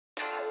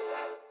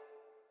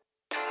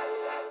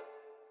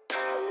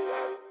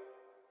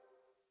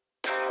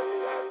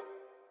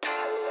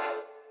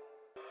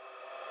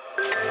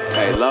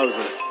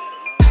Veloza.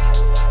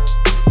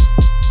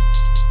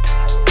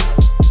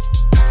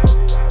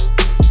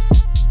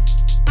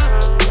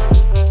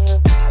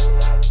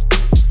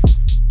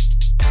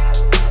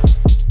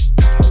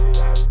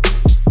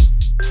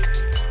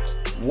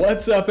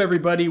 What's up,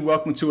 everybody?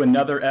 Welcome to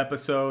another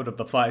episode of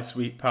the Fly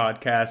Sweet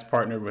Podcast,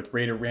 partnered with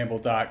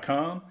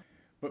RaiderRamble.com.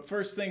 But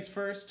first things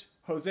first,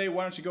 Jose,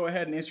 why don't you go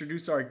ahead and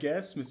introduce our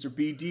guest, Mr.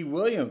 B.D.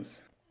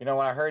 Williams. You know,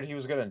 when I heard he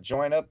was going to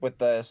join up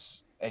with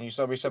us and you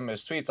showed me some of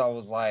his tweets, I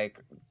was like,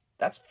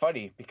 that's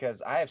funny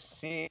because I have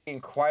seen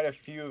quite a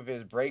few of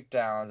his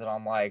breakdowns and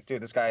I'm like,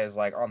 dude, this guy is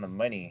like on the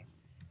money.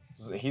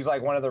 He's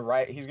like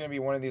he's going to be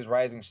one of these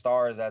rising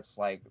stars that's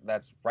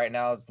right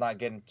now it's not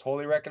getting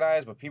totally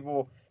recognized, but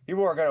people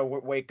are going to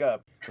wake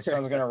up. The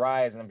sun's going to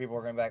rise and then people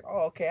are going to be like,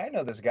 oh, okay, I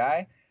know this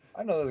guy.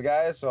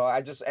 So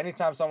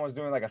anytime someone's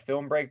doing like a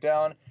film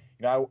breakdown,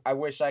 you know, I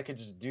wish I could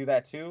just do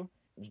that too.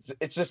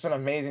 It's just an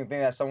amazing thing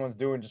that someone's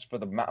doing just for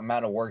the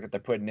amount of work that they're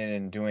putting in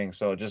and doing.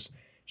 So just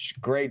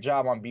great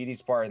job on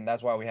BD's part, and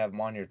that's why we have him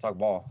on here to talk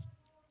ball.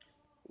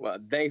 Well,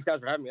 thanks guys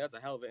for having me. That's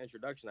a hell of an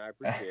introduction. I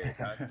appreciate it,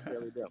 guys. I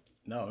really do.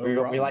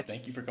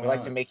 Thank you for coming. We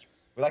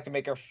like to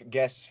make our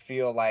guests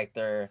feel like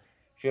they're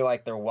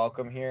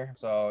welcome here.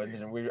 So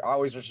we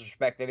always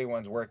respect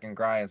anyone's work and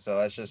grind. So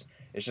it's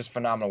just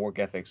phenomenal work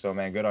ethic. So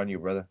man, good on you,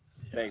 brother.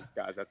 Thanks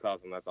guys. That's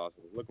awesome.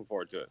 Looking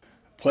forward to it.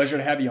 Pleasure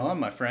to have you on,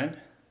 my friend.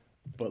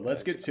 But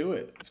let's get to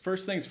it.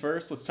 First things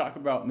first, let's talk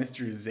about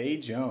Mr. Zay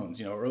Jones.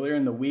 You know, earlier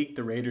in the week,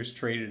 the Raiders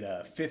traded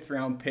a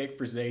 5th-round pick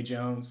for Zay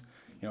Jones.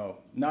 You know,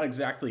 not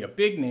exactly a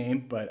big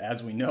name, but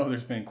as we know,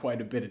 there's been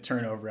quite a bit of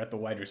turnover at the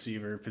wide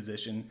receiver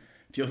position.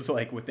 Feels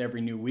like with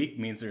every new week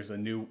means there's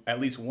at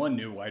least one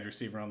new wide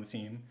receiver on the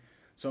team.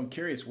 So I'm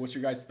curious, what's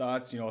your guys'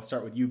 thoughts? You know, I'll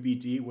start with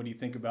UBD. What do you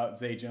think about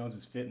Zay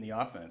Jones' fit in the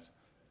offense?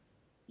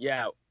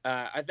 Yeah,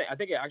 I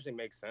think it actually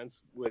makes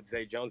sense with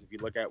Zay Jones. If you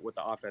look at what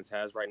the offense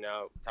has right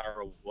now,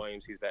 Tyrell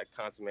Williams, he's that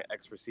consummate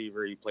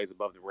X-receiver. He plays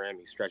above the rim.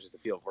 He stretches the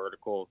field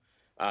vertical.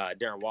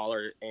 Darren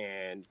Waller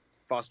and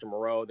Foster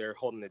Moreau, they're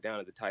holding it down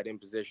at the tight end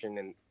position.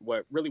 And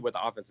what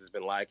the offense has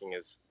been lacking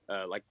is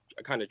like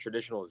a kind of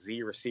traditional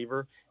Z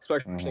receiver,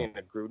 especially in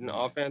the Gruden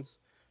offense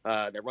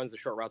that runs the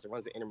short routes, that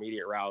runs the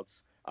intermediate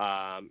routes.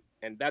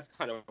 And that's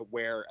kind of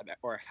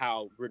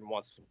how Gruden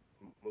wants to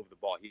move the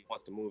ball. He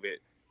wants to move it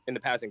in the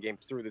passing game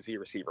through the Z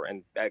receiver,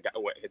 and that guy,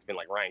 it's been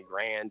like Ryan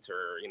Grant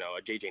or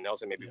a JJ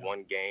Nelson, maybe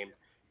one game,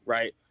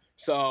 right?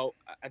 So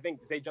I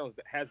think Zay Jones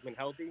has been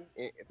healthy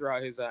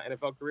throughout his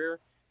NFL career,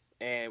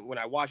 and when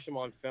I watched him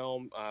on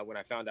film, when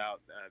I found out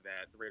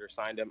that the Raiders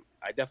signed him,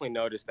 I definitely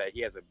noticed that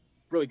he has a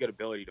really good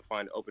ability to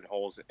find open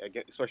holes,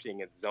 especially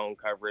against zone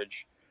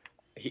coverage.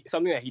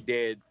 Something that he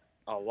did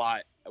a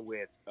lot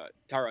with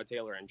Tyrod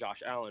Taylor and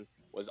Josh Allen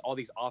was all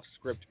these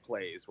off-script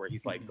plays where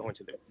he's like going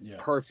to the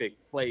perfect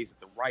place at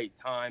the right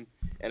time.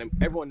 And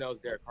everyone knows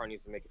Derek Carr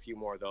needs to make a few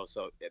more of those.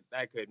 So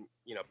that could,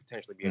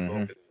 potentially be a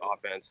boom to the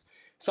offense.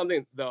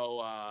 Something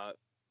though, a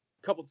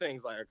couple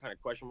things like are kind of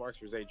question marks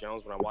for Zay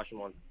Jones when I watch him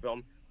on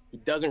film. He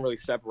doesn't really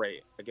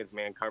separate against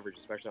man coverage,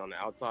 especially on the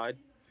outside.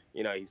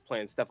 He's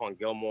playing Stephon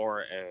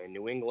Gilmore in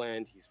New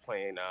England. He's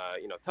playing,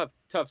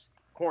 tough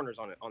corners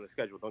on the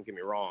schedule. Don't get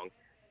me wrong.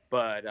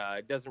 But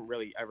it doesn't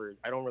really ever.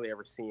 I don't really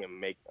ever see him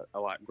make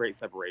great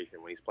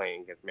separation when he's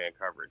playing against man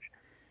coverage,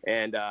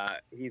 and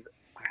he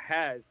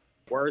has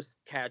worst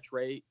catch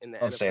rate in the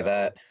NFL. Don't say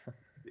that.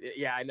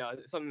 Yeah, I know.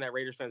 It's something that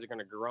Raiders fans are going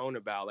to groan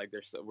about. Like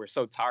we're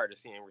so tired of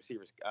seeing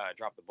receivers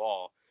drop the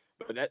ball.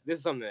 But this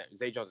is something that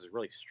Zay Jones has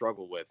really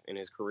struggled with in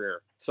his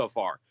career so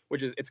far.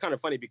 It's kind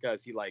of funny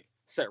because he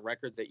set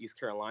records at East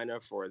Carolina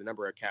for the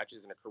number of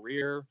catches in a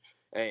career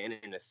and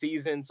in a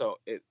season. So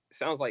it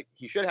sounds like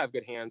he should have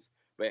good hands,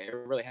 but it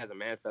really hasn't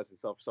manifested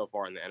itself so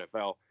far in the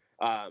NFL.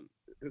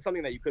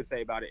 Something that you could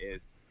say about it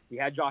is he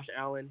had Josh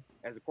Allen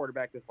as a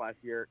quarterback this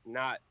last year,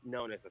 not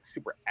known as a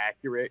super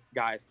accurate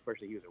guy,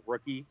 especially he was a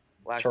rookie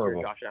last year,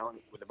 Josh Allen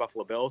with the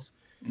Buffalo Bills.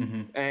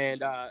 Mm-hmm.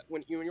 And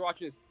when you're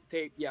watching his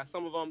tape,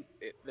 some of them,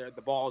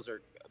 the balls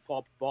are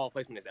ball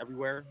placement is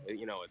everywhere.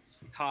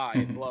 It's high,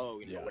 it's low,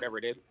 whatever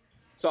it is.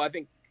 So I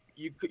think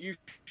you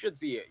should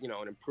see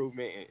an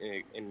improvement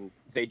in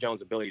Zay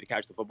Jones' ability to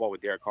catch the football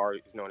with Derek Carr.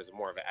 He's known as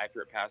more of an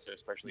accurate passer,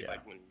 especially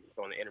like when you're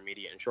throwing the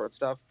intermediate and short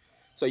stuff.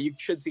 So you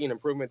should see an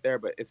improvement there,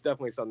 but it's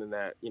definitely something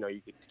that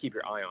you could keep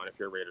your eye on if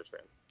you're a Raiders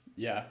fan.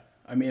 Yeah,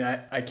 I mean,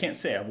 I can't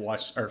say I've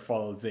watched or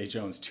followed Zay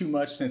Jones too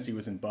much since he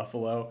was in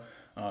Buffalo.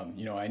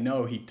 I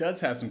know he does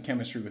have some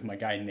chemistry with my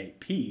guy Nate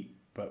Pete,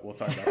 but we'll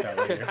talk about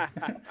that later.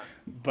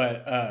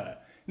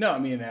 But no, I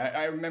mean,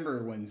 I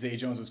remember when Zay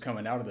Jones was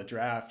coming out of the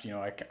draft,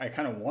 I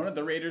kind of wanted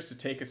the Raiders to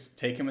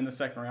take him in the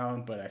second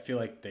round, but I feel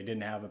like they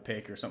didn't have a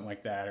pick or something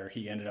like that, or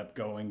he ended up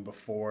going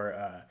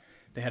before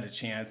they had a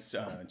chance.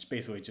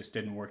 Basically just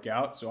didn't work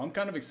out. So I'm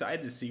kind of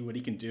excited to see what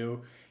he can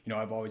do.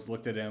 I've always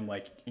looked at him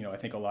like, I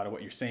think a lot of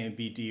what you're saying,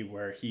 BD,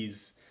 where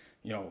he's,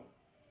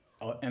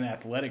 an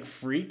athletic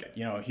freak.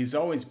 He's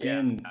always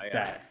been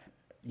that,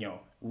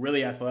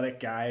 really athletic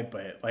guy,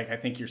 but like I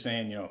think you're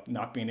saying,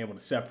 not being able to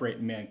separate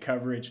in man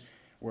coverage,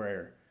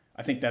 where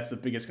I think that's the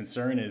biggest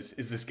concern is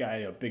this guy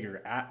a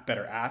better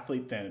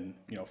athlete than,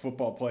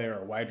 football player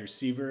or wide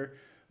receiver?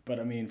 But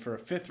I mean, for a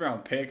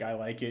 5th-round pick, I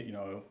like it.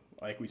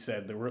 Like we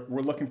said,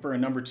 we're looking for a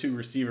number 2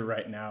 receiver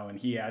right now, and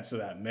he adds to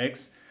that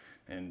mix.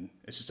 And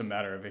it's just a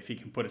matter of if he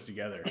can put it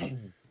together.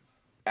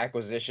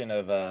 Acquisition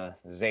of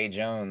Zay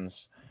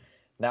Jones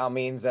now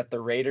means that the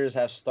Raiders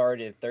have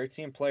started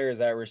 13 players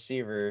at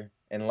receiver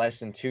in less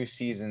than 2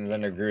 seasons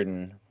under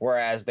Gruden,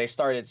 whereas they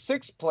started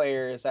 6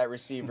 players at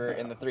receiver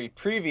in the 3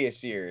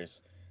 previous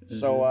years.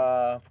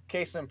 So,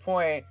 case in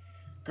point,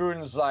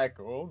 Gruden's like,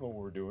 "Oh, I know what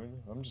we're doing.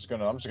 I'm just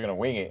gonna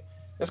wing it."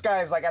 This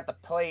guy's like at the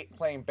plate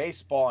playing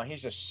baseball, and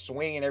he's just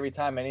swinging every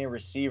time any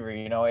receiver.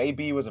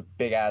 AB was a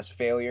big ass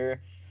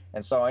failure,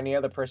 and so any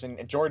other person,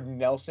 Jordan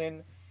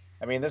Nelson.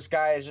 I mean, this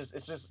guy is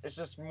it's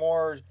just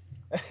more.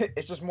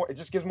 It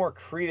just gives more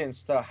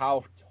credence to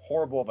how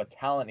horrible of a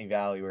talent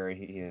evaluator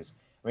he is.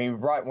 I mean,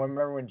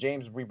 remember when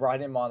we brought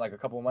him on like a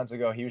couple of months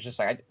ago, he was just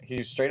like,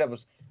 he straight up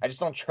was, I just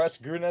don't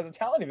trust Gruden as a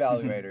talent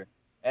evaluator.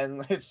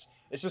 And it's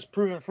just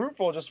proven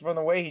fruitful just from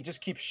the way he just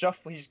keeps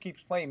shuffling, he just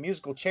keeps playing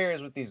musical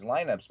chairs with these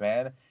lineups,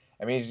 man.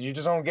 I mean, you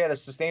just don't get a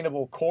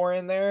sustainable core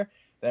in there,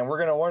 then we're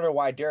gonna wonder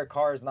why Derek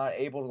Carr is not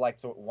able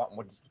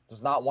to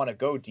does not want to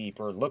go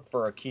deep or look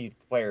for a key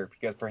player,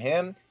 because for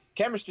him,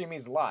 chemistry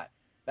means a lot.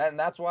 And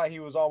that's why he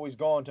was always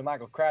going to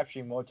Michael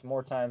Crabtree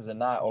more times than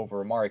not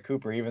over Amari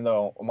Cooper, even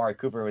though Amari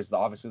Cooper was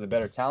obviously the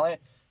better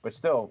talent. But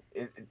still,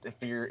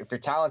 if you're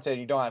talented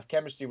and you don't have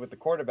chemistry with the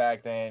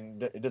quarterback, then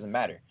it doesn't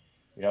matter.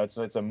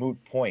 It's a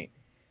moot point.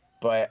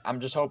 But I'm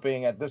just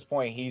hoping at this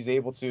point he's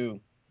able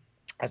to,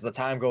 as the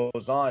time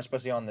goes on,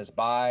 especially on this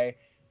bye,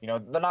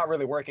 they're not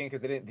really working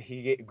because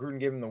Gruden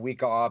gave him the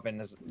week off,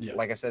 and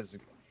like I said,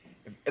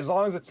 as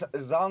long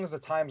as the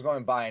time's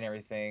going by and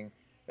everything,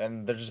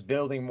 and they're just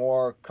building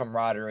more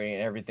camaraderie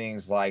and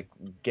everything's like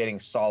getting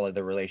solid,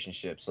 the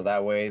relationship, so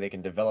that way they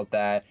can develop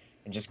that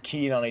and just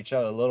key in on each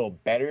other a little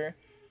better.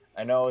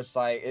 I know it's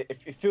like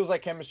it feels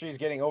like chemistry is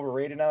getting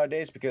overrated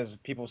nowadays because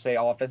people say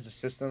all offensive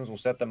systems will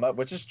set them up,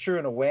 which is true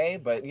in a way,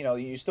 but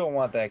you still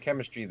want that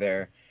chemistry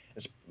there,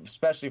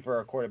 especially for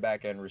a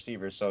quarterback and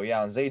receivers. So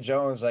yeah, on Zay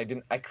Jones, I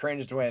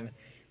cringed when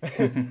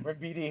when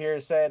BD here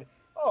said,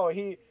 "Oh,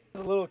 he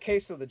a little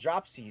case of the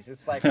dropsies."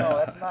 It's like, no,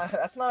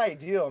 that's not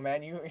ideal,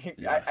 man.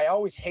 I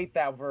always hate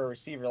that for a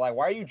receiver. Like,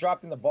 why are you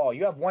dropping the ball?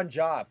 You have one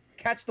job: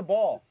 catch the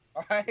ball.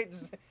 All right,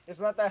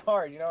 it's not that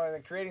hard, and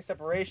then creating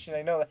separation.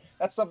 I know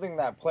that's something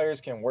that players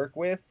can work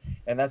with,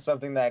 and that's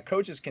something that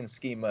coaches can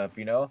scheme up.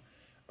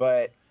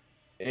 But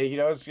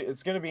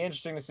it's going to be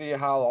interesting to see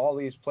how all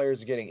these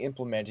players are getting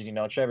implemented.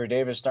 Trevor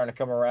Davis starting to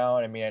come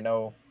around. I mean, I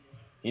know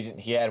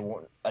he had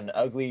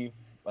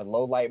a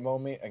low light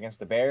moment against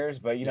the Bears,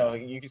 but you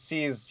can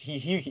see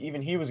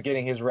he was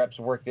getting his reps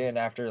worked in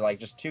after like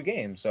just 2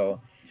 games. So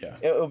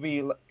it'll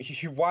be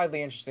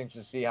widely interesting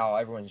to see how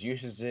everyone's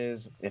usage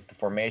is, if the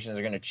formations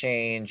are going to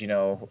change,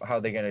 how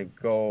they're going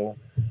to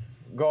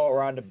go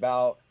around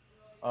about.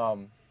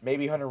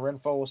 Maybe Hunter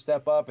Renfrow will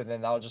step up, and then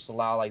that'll just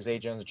allow like Zay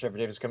Jones and Trevor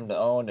Davis come to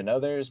own and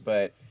others.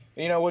 But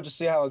we'll just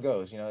see how it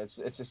goes.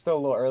 It's still a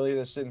little early.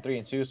 They're sitting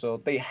 3-2, so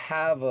they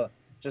have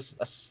just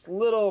a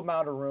little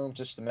amount of room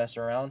just to mess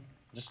around,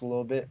 just a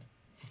little bit.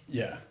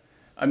 Yeah,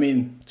 I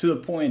mean, to the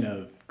point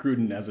of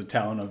Gruden as a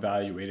talent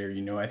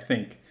evaluator, I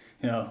think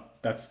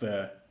that's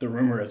the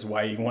rumor as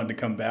why he wanted to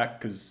come back,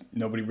 because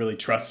nobody really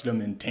trusted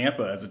him in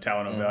Tampa as a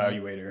talent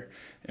evaluator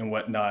and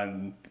whatnot,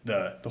 and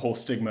the whole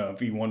stigma of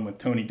he won with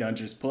Tony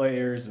Dungy's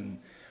players,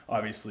 and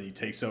obviously he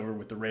takes over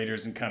with the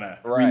Raiders and kind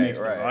of remix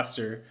the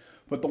roster.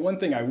 But the one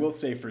thing I will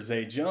say for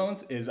Zay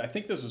Jones is I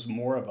think this was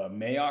more of a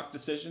Mayock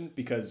decision,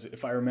 because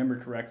if I remember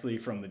correctly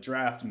from the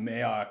draft,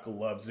 Mayock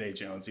loved Zay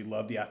Jones. He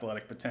loved the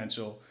athletic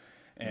potential,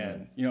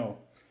 and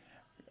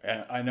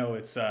I know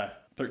it's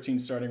 13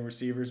 starting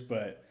receivers,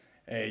 but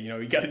hey,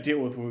 you got to deal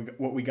with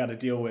what we got to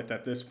deal with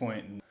at this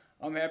point, and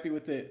I'm happy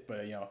with it.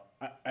 But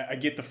I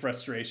get the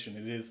frustration.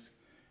 It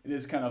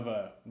is kind of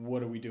a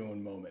what are we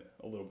doing moment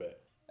a little bit.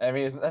 I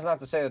mean, that's not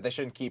to say that they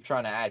shouldn't keep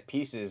trying to add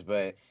pieces,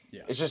 but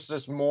it's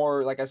just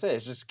more, like I said, it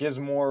just gives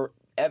more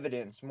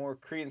evidence, more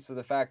credence to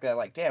the fact that,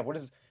 like, damn,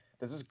 does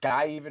this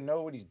guy even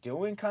know what he's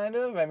doing, kind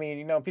of? I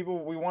mean,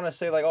 people, we want to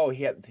say, like, oh,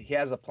 he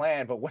has a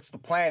plan, but what's the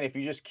plan if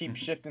you just keep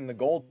shifting the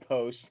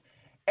goalposts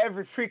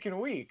every freaking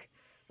week?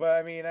 But,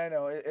 I mean, I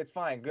know, it's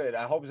fine, good.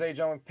 I hope Zay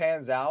Jones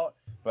pans out,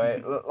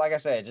 but like I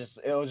said,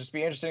 it'll just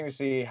be interesting to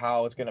see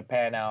how it's going to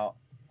pan out.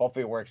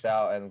 Hopefully it works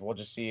out, and we'll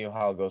just see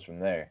how it goes from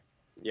there.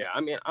 Yeah,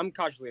 I mean, I'm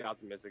cautiously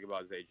optimistic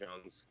about Zay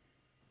Jones.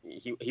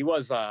 He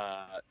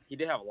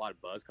did have a lot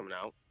of buzz coming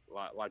out. A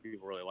lot of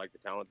people really like the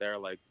talent there,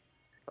 like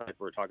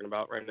we're talking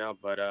about right now.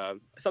 But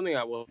something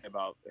I will say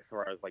about as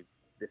far as like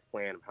this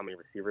plan of how many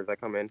receivers that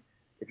come in,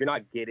 if you're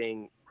not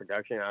getting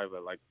production out of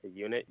a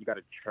unit, you got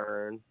to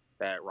churn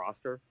that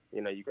roster.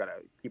 You got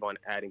to keep on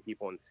adding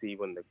people and see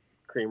when the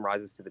cream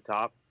rises to the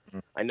top. Mm-hmm.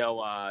 I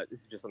know this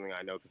is just something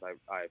I know because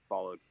I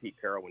followed Pete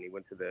Carroll when he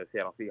went to the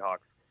Seattle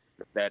Seahawks.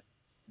 That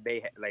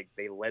they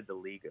led the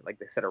league. Like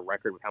they set a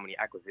record with how many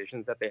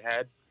acquisitions that they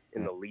had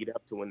in the lead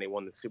up to when they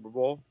won the Super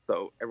Bowl.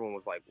 So everyone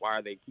was like, why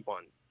are they keep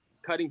on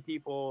cutting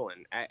people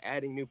and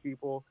adding new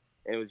people?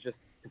 And it was just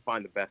to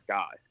find the best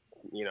guys,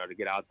 to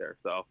get out there.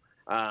 So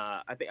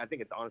I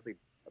think it's honestly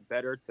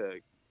better to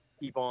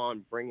keep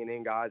on bringing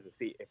in guys and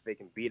see if they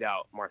can beat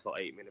out Marcel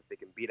Aitman, if they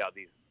can beat out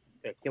these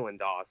Keelan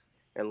Doss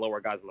and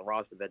lower guys on the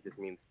roster. That just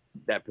means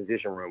that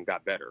position room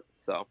got better.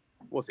 So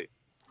we'll see.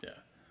 Yeah,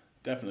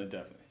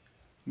 definitely.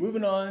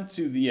 Moving on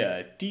to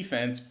the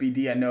defense,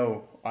 BD, I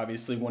know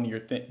obviously one of your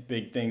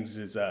big things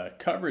is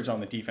coverage on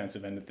the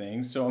defensive end of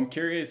things. So I'm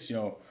curious,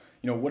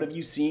 what have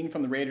you seen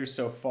from the Raiders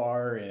so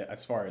far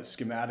as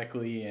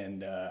schematically?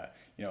 And,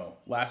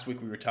 last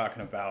week we were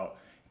talking about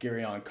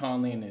Gareon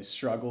Conley and his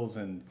struggles.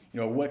 And,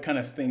 what kind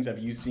of things have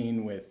you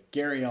seen with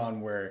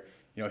Gareon where,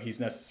 he's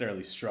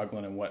necessarily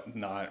struggling and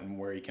whatnot and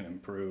where he can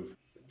improve?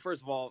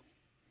 First of all,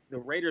 the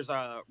Raiders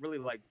really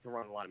like to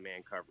run a lot of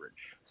man coverage.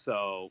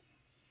 So,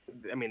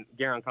 I mean,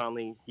 Gareon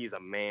Conley, he's a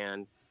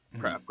man,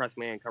 press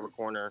man, cover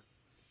corner.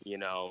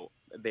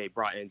 They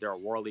brought in Daryl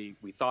Worley.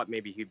 We thought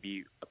maybe he'd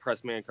be a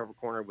press man, cover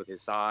corner with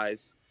his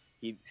size.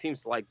 He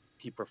seems like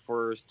he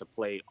prefers to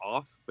play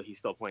off, but he's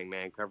still playing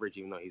man coverage,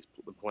 even though he's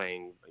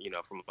playing,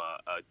 from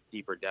a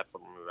deeper depth,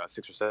 from about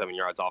 6 or 7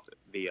 yards off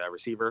the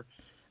receiver.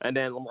 And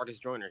then LaMarcus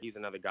Joyner, he's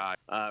another guy.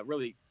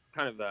 Really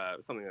kind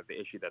of something that the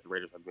issue that the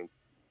Raiders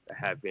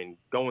have been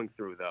going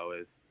through, though,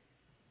 is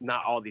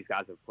not all these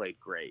guys have played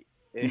great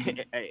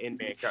in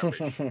man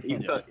coverage.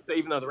 So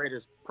even though the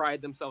Raiders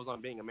pride themselves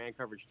on being a man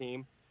coverage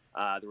team,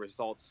 the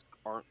results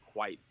aren't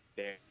quite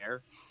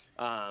there.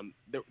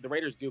 The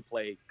Raiders do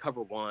play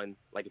cover one,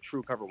 like a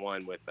true cover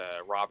one, with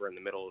Robber in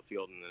the middle of the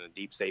field and then a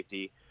deep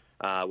safety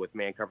with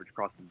man coverage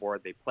across the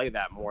board. They play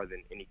that more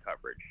than any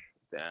coverage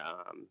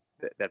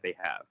that they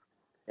have.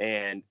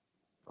 And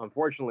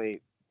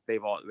unfortunately, they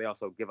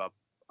also give up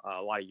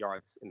a lot of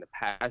yards in the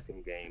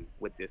passing game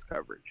with this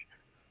coverage.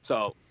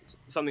 So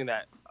something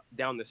that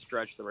down the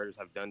stretch the Raiders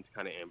have done to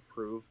kind of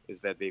improve is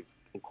that they've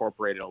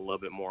incorporated a little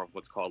bit more of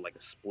what's called like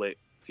a split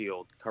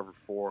field cover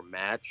 4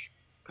 match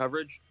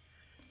coverage.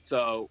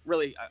 So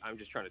really, I'm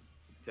just trying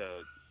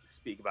to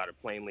speak about it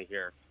plainly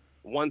here.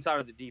 One side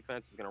of the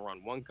defense is going to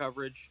run one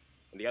coverage,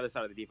 and the other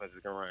side of the defense is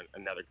going to run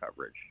another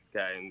coverage.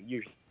 Okay, and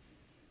usually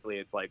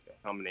it's like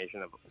a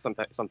combination of some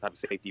type of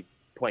safety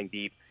playing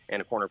deep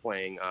and a corner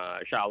playing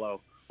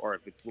shallow, or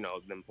if it's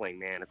them playing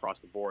man across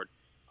the board.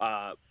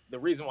 The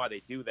reason why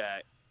they do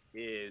that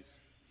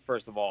is,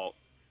 first of all,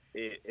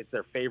 it's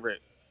their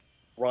favorite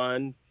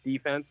run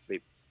defense. They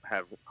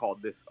have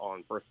called this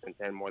on 1st and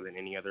 10 more than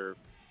any other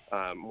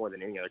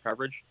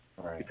coverage,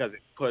 right, because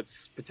it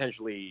puts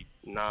potentially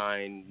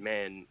 9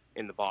 men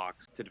in the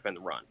box to defend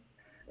the run.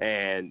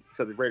 And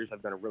so the Raiders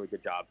have done a really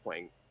good job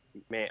playing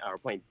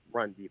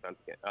run defense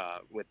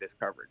with this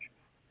coverage.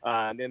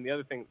 And then the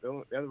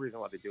other reason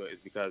why they do it is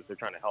because they're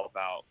trying to help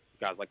out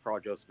guys like Karl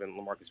Joseph and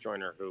LaMarcus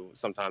Joyner, who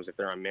sometimes if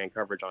they're on man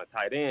coverage on a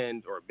tight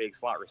end or a big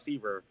slot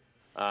receiver,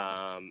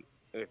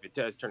 if it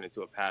does turn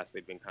into a pass,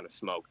 they've been kind of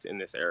smoked in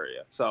this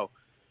area. So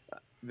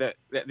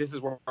this is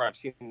where I've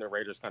seen the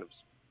Raiders kind of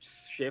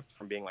shift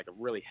from being like a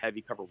really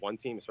heavy cover one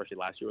team, especially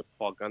last year with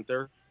Paul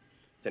Guenther,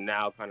 to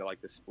now kind of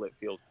like the split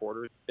field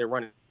quarters. They're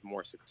running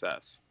more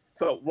success.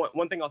 So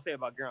one thing I'll say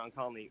about Gareon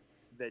Conley,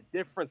 the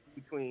difference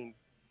between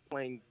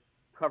playing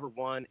cover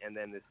one and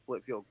then the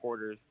split field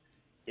quarters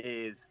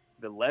is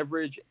the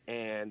leverage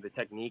and the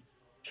technique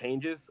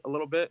changes a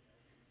little bit.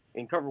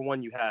 In cover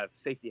one, you have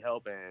safety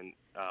help and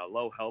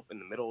low help in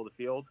the middle of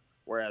the field,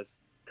 whereas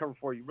cover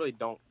 4, you really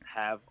don't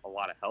have a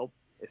lot of help.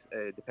 It's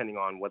depending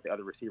on what the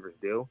other receivers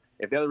do.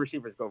 If the other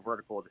receivers go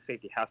vertical, the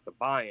safety has to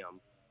buy them,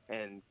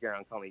 and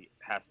Gareon Conley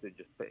has to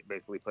just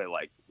basically play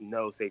like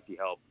no safety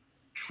help,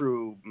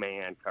 true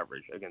man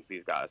coverage against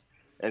these guys.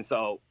 And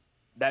so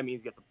that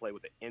means you have to play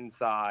with the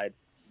inside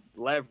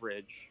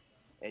leverage,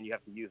 and you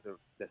have to use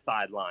the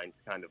sideline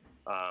to kind of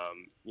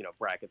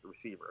bracket the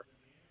receiver.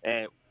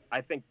 And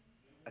I think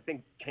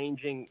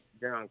changing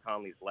Gareon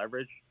Conley's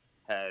leverage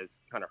has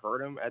kind of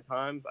hurt him at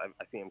times.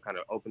 I see him kind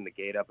of open the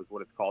gate up, is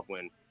what it's called,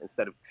 when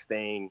instead of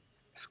staying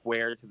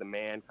square to the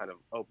man, kind of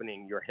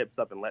opening your hips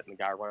up and letting the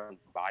guy run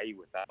by you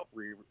without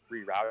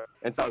rerouting.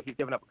 And so he's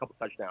given up a couple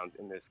touchdowns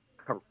in this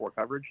cover 4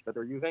 coverage that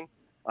they're using.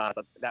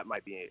 So that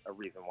might be a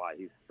reason why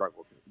he's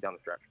struggled down the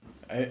stretch.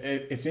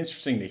 It's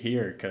interesting to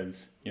hear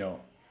because,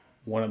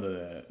 one of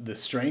the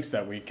strengths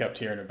that we kept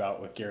hearing about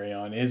with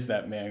Gareon is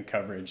that man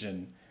coverage.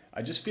 And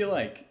I just feel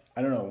like,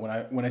 I don't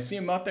know, when I see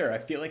him out there, I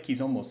feel like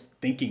he's almost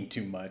thinking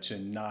too much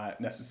and not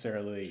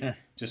necessarily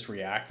just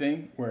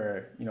reacting.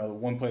 Where, the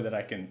one play that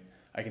I can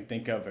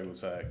think of, it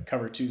was a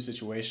cover 2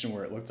 situation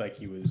where it looked like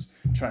he was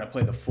trying to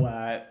play the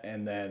flat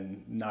and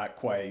then not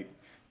quite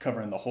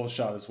covering the whole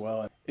shot as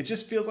well. And it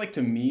just feels like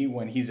to me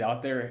when he's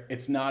out there,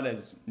 it's not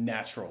as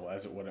natural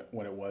as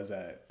when it was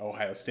at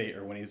Ohio State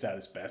or when he was at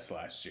his best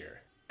last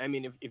year. I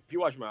mean, if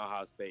you watch him at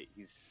Ohio State,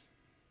 he's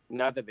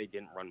not that they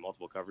didn't run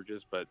multiple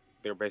coverages, but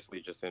they're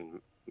basically just in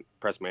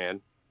press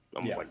man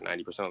almost like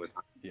 90% of the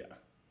time. Yeah.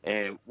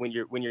 And when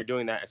you're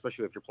doing that,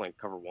 especially if you're playing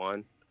cover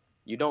one,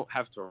 you don't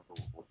have to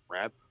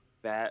rep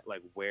that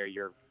like where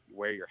your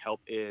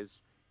help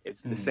is.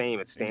 It's the same.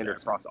 It's standard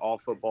Exactly. across all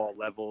football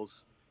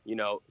levels.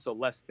 So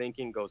less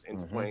thinking goes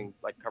into Mm-hmm. playing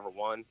like cover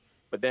one.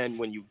 But then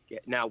when you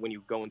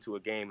go into a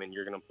game and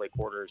you're going to play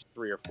quarters,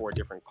 3 or 4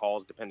 different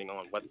calls depending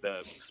on what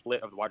the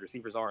split of the wide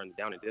receivers are and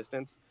down and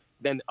distance,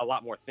 then a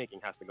lot more thinking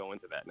has to go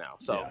into that now.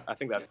 So Yeah. I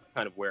think that's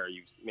kind of where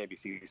you maybe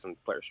see some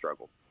players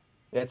struggle.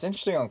 Yeah, it's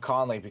interesting on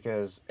Conley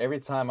because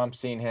every time I'm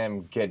seeing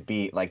him get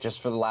beat, like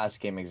just for the last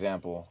game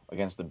example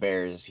against the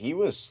Bears, he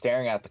was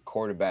staring at the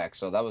quarterback.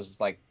 So that was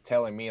like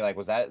telling me like,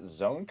 was that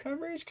zone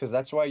coverage? Because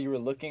that's why you were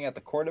looking at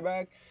the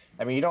quarterback.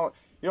 I mean, you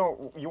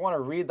want to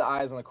read the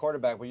eyes on the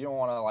quarterback, but you don't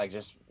want to like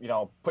just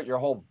put your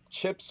whole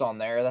chips on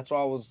there. That's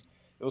why it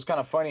was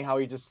kind of funny how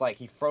he just like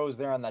he froze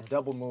there on that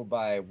double move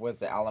by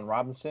was it Allen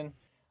Robinson.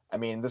 I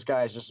mean, this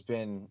guy's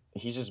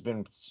he's just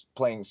been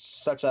playing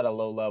such at a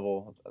low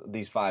level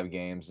these 5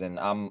 games, and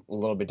I'm a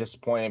little bit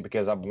disappointed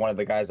because I'm one of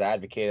the guys that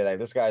advocated like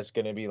this guy's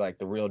going to be like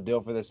the real deal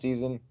for this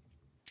season.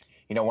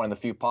 One of the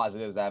few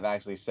positives I've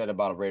actually said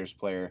about a Raiders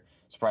player,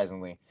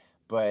 surprisingly.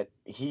 But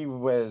he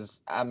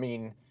was, I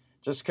mean,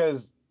 just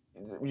because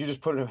you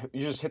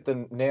just hit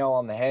the nail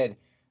on the head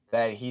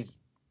that he's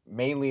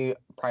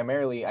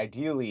primarily,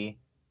 ideally,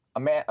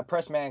 a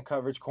press man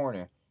coverage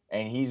corner,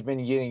 and he's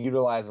been getting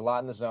utilized a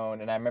lot in the zone.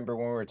 And I remember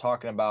when we were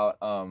talking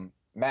about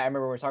Matt. I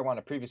remember we were talking about in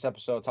a previous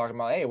episode talking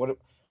about, hey,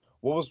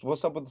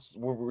 what's up with this?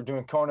 We're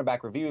doing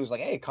cornerback reviews.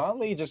 Like, hey,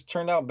 Conley just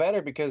turned out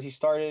better because he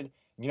started,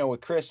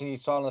 with Chris, and he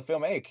saw in the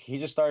film, hey, he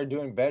just started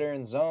doing better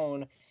in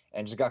zone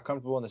and just got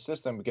comfortable in the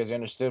system because he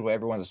understood what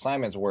everyone's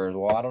assignments were.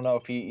 Well, I don't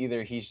know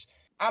if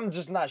I'm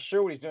just not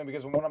sure what he's doing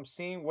because when I'm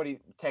seeing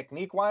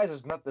technique wise,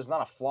 there's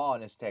not a flaw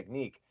in his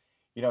technique.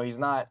 He's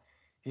not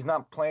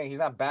playing. He's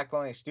not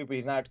backpedaling stupid.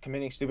 He's not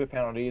committing stupid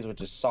penalties, which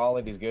is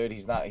solid. He's good.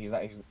 He's not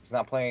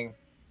playing.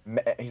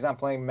 He's not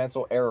playing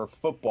mental error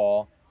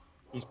football.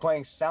 He's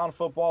playing sound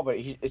football, but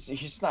he's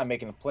just not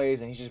making the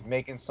plays, and he's just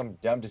making some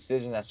dumb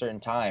decisions at a certain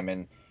time.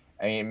 And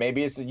I mean,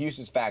 maybe it's the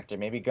usage factor.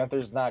 Maybe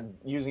Gunther's not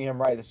using him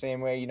right the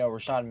same way.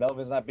 Rashaan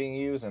Melvin's not being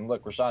used. And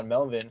look, Rashaan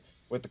Melvin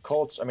with the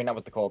Colts. I mean, not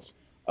with the Colts.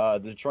 The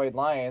Detroit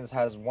Lions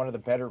has one of the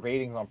better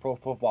ratings on Pro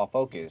Football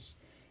Focus,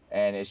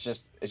 and it's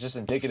just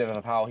indicative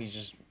of how he's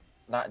just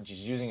not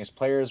just using his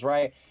players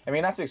right. I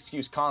mean, not to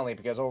excuse Conley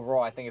because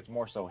overall I think it's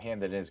more so him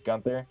than it is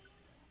Gunther.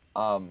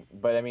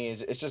 But I mean,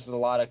 it's just a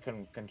lot of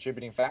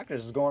contributing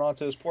factors is going on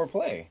to his poor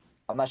play.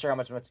 I'm not sure how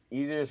much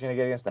easier it's going to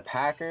get against the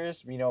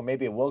Packers.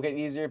 Maybe it will get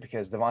easier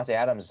because Devontae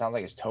Adams, it sounds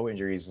like his toe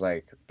injury is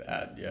like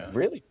Bad, yeah.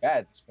 really bad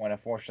at this point,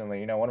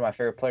 unfortunately. One of my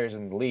favorite players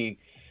in the league.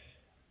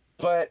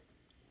 But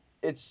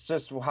it's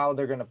just how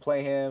they're going to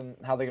play him,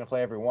 how they're going to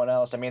play everyone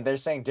else. I mean, they're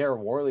saying Darryl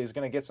Worley is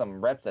going to get some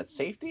reps at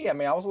safety. I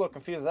mean, I was a little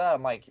confused with that.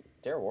 I'm like,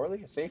 Darryl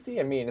Worley at safety?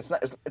 I mean, it's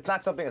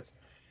not something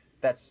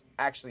that's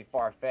actually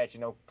far-fetched.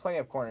 Plenty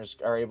of corners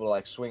are able to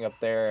like swing up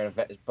there,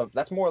 but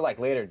that's more like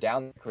later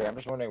down the career. I'm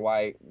just wondering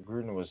why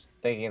Gruden was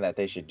thinking that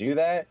they should do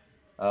that.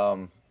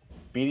 BD,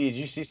 did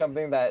you see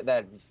something that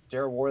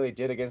Darryl Worley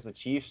did against the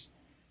Chiefs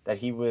that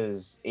he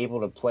was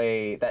able to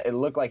play, that it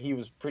looked like he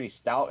was pretty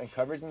stout in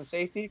coverage and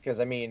safety? Because,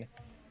 I mean,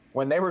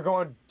 when they were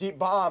going deep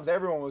bombs,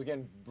 everyone was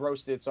getting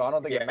roasted, so I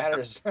don't think it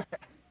matters.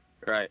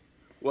 Right.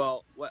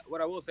 Well, what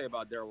I will say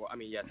about Darryl, I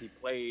mean, yes, he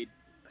played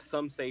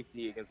some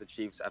safety against the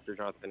Chiefs after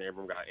Jonathan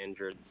Abram got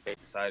injured. They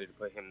decided to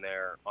put him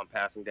there on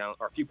passing down,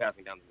 or a few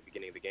passing downs at the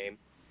beginning of the game.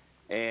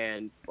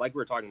 And like we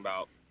were talking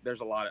about,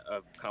 there's a lot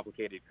of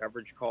complicated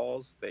coverage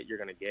calls that you're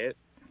going to get.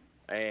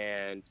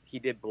 And he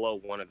did blow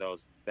one of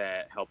those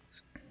that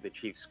helped the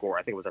Chiefs score.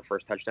 I think it was our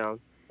first touchdown,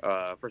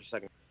 first or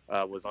second.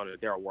 Was on a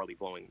Darryl Worley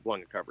blowing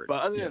a coverage.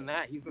 But other than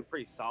that, he's been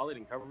pretty solid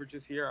in coverage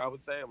this year, I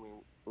would say. I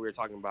mean, we were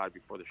talking about it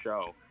before the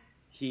show.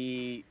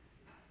 He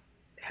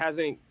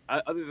hasn't,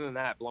 other than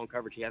that blown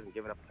coverage, he hasn't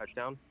given up a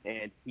touchdown,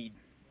 and he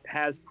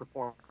has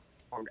performed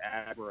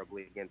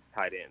admirably against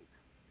tight ends.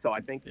 So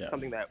I think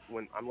something that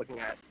when I'm looking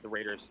at the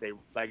Raiders, they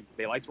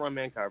like to run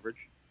man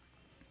coverage,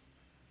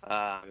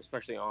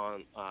 especially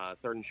on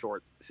third and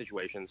short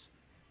situations.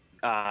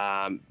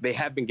 They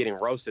have been getting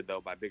roasted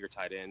though by bigger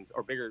tight ends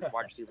or bigger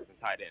wide receivers than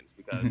tight ends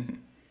because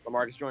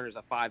LaMarcus Joyner's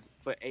a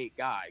 5'8"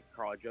 guy.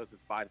 Carl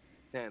Joseph's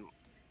 5'10".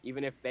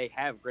 Even if they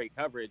have great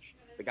coverage,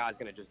 the guy's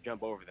gonna just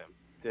jump over them.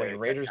 Wait,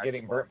 Raiders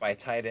getting burnt by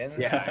tight ends?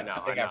 Yeah, I know.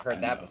 I think I've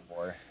heard that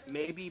before.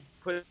 Maybe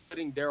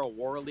putting Darryl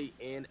Worley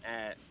in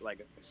at like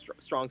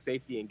a strong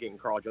safety and getting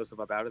Carl Joseph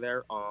up out of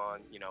there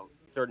on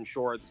third and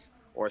shorts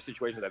or a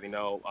situation that they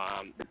know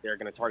that they're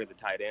going to target the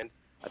tight end.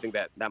 I think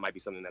that might be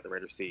something that the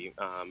Raiders see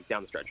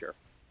down the stretch here.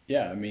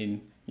 Yeah, I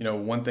mean,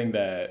 one thing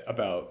that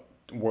about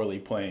Worley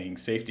playing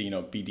safety,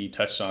 BD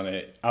touched on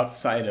it,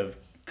 outside of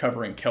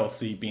covering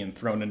Kelsey being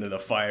thrown into the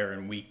fire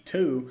in week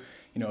 2,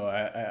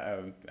 I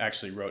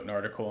actually wrote an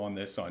article on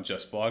this on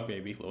Just Blog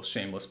Baby, little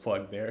shameless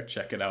plug there.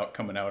 Check it out,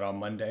 coming out on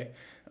Monday.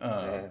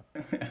 But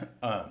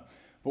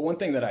one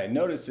thing that I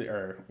noticed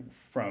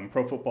from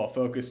Pro Football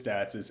Focus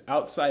stats is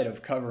outside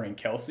of covering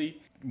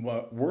Kelsey,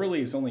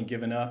 Worley has only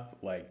given up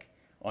like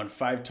on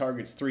 5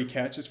 targets, 3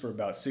 catches for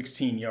about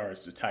 16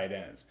 yards to tight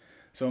ends.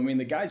 So, I mean,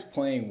 the guy's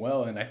playing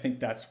well, and I think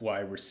that's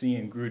why we're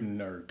seeing Gruden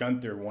or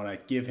Gunther want to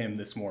give him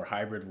this more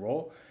hybrid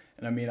role.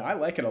 And, I mean, I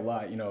like it a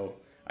lot.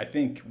 I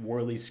think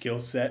Worley's skill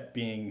set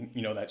being,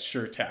 that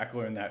sure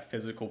tackler and that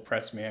physical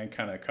press man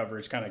kind of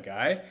coverage kind of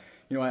guy,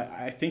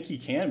 I think he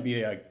can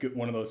be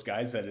one of those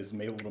guys that is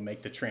able to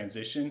make the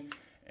transition.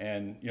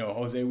 And,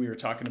 Jose, we were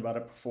talking about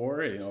it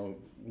before,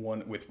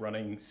 one with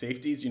running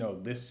safeties,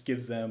 this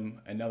gives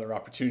them another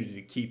opportunity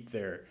to keep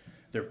their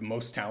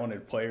most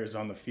talented players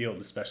on the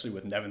field, especially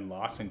with Nevin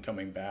Lawson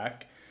coming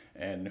back.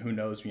 And who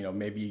knows,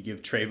 maybe you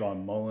give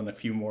Trayvon Mullen a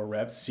few more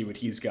reps, see what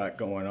he's got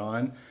going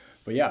on.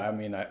 But yeah, I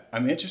mean,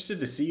 I'm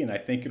interested to see, and I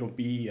think it'll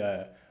be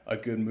a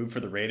good move for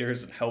the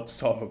Raiders. It helps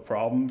solve a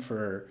problem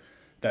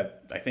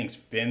that I think's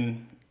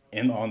been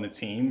on the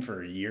team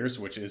for years,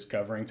 which is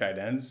covering tight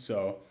ends.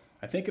 So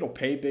I think it'll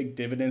pay big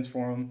dividends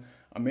for them.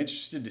 I'm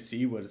interested to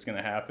see what is going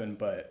to happen,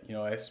 but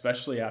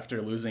especially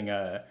after losing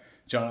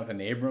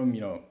Jonathan Abram,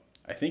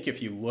 I think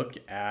if you look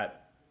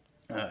at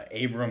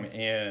Abram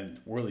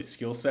and Worley's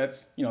skill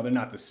sets, they're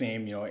not the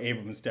same.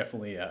 Abram's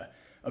definitely a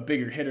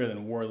bigger hitter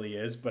than Worley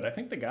is, but I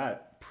think they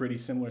got pretty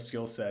similar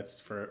skill sets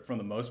from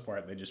the most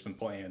part. They've just been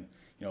playing,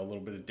 a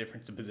little bit of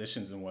different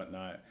positions and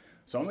whatnot.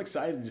 So I'm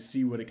excited to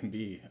see what it can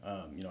be.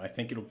 I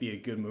think it'll be a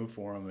good move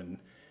for them and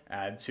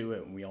add to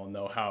it. And we all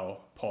know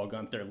how Paul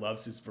Gunther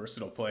loves his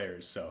versatile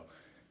players. So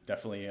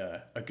definitely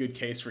a good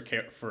case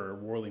for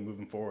Worley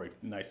moving forward.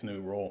 Nice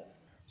new role.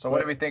 So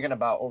what are we thinking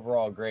about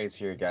overall grades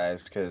here,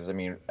 guys? Because, I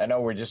mean, I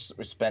know we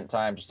spent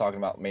time just talking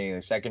about mainly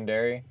the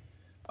secondary.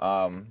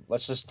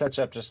 Let's just touch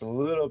up just a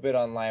little bit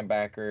on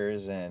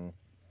linebackers and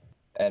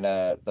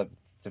the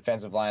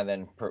defensive line,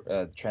 then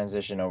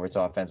transition over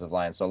to offensive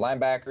line. So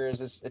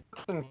linebackers, it's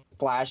nothing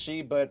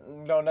flashy, but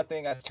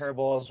nothing as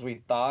terrible as we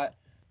thought.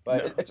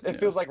 But it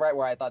feels like right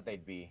where I thought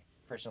they'd be,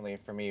 personally,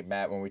 for me,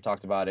 Matt, when we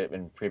talked about it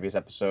in previous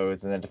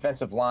episodes. And then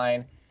defensive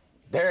line,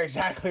 they're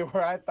exactly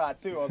where I thought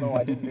too, although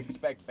I didn't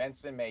expect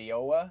Benson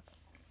Mayowa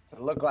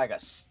to look like a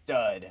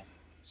stud,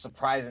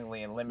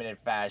 surprisingly, in limited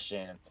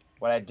fashion.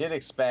 What I did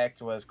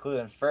expect was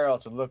Clelin Ferrell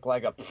to look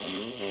like a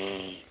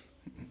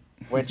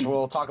which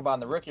we'll talk about in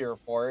the rookie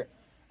report.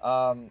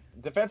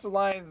 Defensive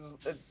lines,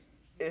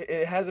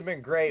 it hasn't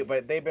been great,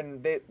 but they've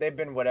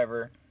been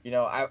whatever.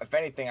 If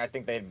anything, I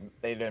think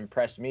they'd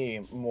impressed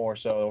me more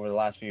so over the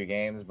last few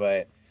games.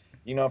 But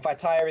if I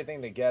tie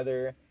everything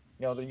together,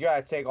 you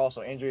gotta take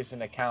also injuries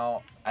into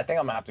account. I think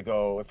I'm gonna have to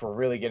go, if we're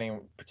really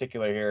getting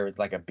particular here, with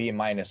like a B-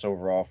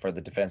 overall for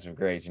the defensive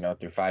grades.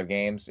 Through 5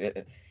 games,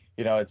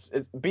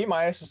 it's B-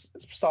 is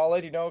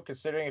solid.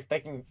 Considering if they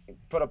can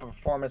put up a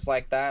performance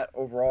like that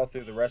overall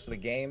through the rest of the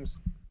games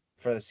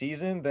for the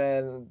season,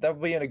 then they'll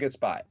be in a good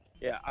spot.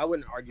 Yeah, I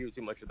wouldn't argue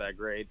too much with that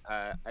grade.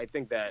 I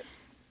think that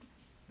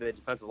the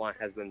defensive line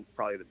has been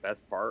probably the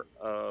best part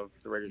of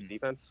the Raiders'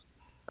 defense.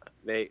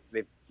 They've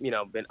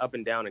been up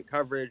and down in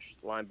coverage.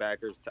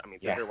 Linebackers,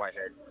 Xavier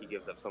Whitehead, he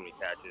gives up so many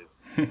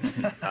catches.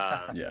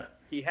 Yeah.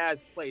 He has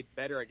played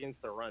better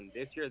against the run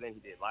this year than he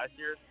did last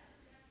year.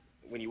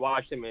 When you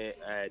watched him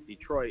at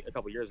Detroit a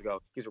couple years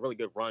ago, he's a really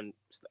good run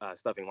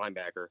stuffing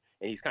linebacker,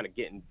 and he's kind of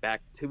getting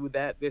back to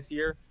that this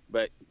year.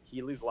 But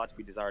he leaves a lot to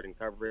be desired in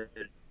coverage.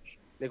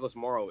 Nicholas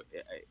Morrow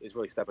is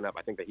really stepping up.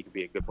 I think that he could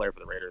be a good player for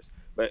the Raiders.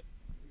 But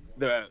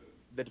the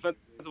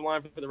defensive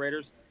line for the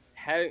Raiders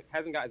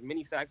hasn't got as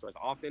many sacks or as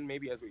often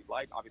maybe as we'd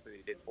like. Obviously,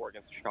 they did 4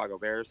 against the Chicago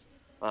Bears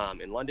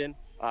in London.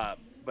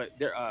 But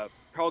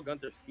Paul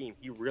Gunther's scheme,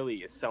 he really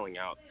is selling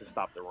out to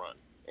stop the run.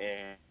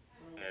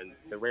 And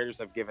the Raiders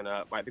have given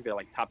up, I think they're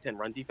like top 10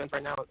 run defense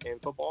right now in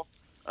football.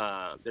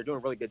 They're doing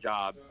a really good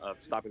job of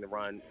stopping the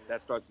run.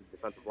 That starts with the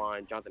defensive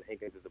line. Jonathan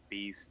Hankins is a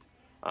beast.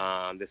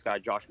 This guy,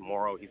 Josh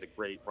Morrow, he's a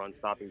great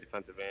run-stopping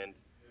defensive end.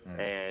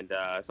 And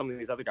some of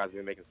these other guys have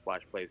been making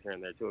splash plays here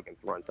and there, too,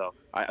 against the run. So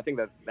I think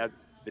that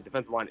the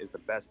defensive line is the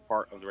best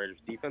part of the Raiders'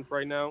 defense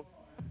right now.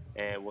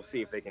 And we'll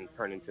see if they can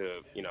turn into,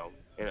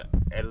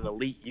 an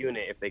elite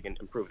unit if they can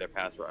improve their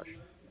pass rush.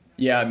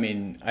 Yeah,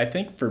 I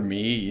think for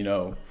me,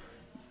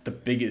 the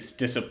biggest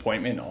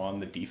disappointment on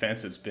the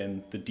defense has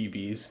been the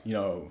DBs.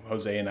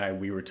 Jose and I,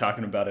 we were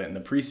talking about it in the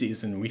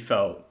preseason. We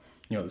felt,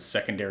 the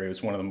secondary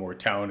was one of the more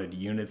talented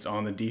units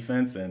on the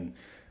defense. And,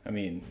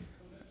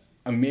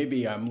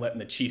 maybe I'm letting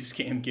the Chiefs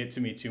game get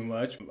to me too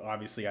much.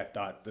 Obviously, I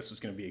thought this was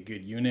going to be a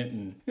good unit.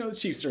 And, the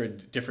Chiefs are a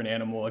different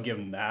animal. I'll give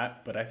them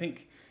that. But I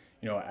think,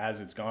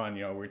 as it's gone,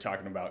 we're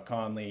talking about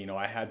Conley.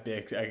 I had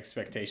big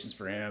expectations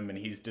for him, and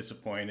he's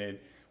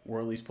disappointed.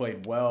 Worley's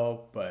played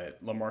well,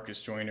 but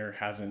LaMarcus Joyner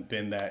hasn't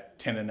been that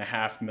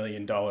 $10.5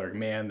 million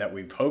man that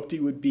we've hoped he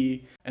would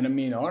be. And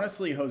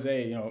honestly,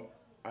 Jose,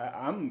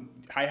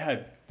 I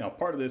had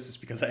part of this is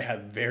because I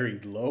had very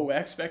low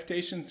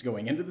expectations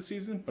going into the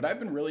season, but I've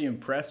been really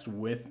impressed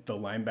with the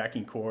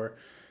linebacking core.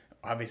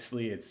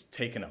 Obviously, it's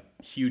taken a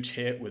huge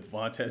hit with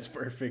Vontaze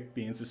Burfict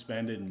being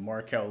suspended and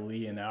Markel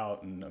Lee and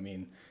out,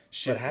 and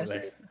shit. But has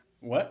it?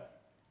 What?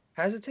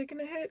 Has it taken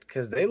a hit?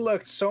 Because they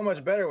looked so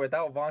much better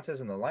without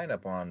Vontaze in the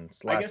lineup on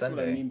last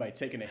Sunday. What I mean by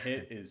taking a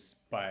hit is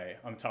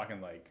I'm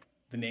talking like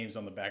the names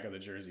on the back of the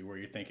jersey where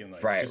you're thinking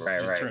like Right, just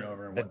right. turn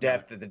over and the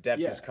whatnot. depth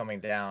Yeah. is coming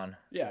down.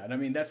 Yeah, and I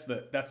mean that's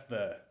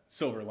the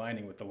silver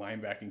lining with the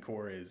linebacking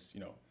core is,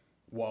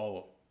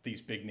 while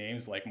these big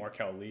names like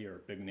Markel Lee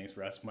or big names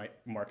for us,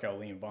 Markel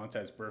Lee and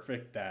Vontaze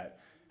Burfict that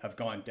have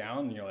gone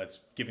down, that's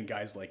given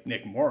guys like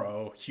Nick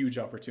Morrow huge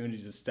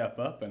opportunities to step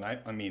up. And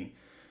I mean,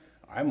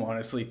 I'm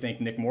honestly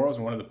think Nick Morrow is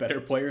one of the better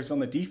players on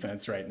the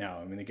defense right now.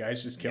 I mean, the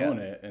guy's just killing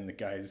it, and the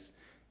guy's,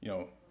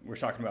 we're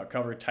talking about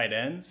covered tight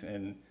ends,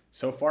 and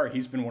so far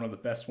he's been one of the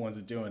best ones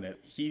at doing it.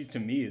 He, to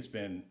me, has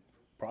been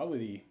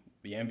probably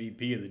the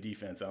MVP of the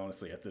defense,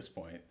 honestly, at this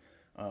point.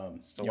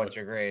 So what's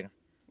your grade?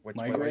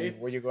 My grade?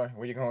 Where you going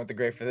with the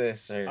grade for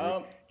this? Are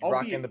you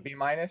rocking the B-,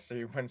 or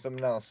you putting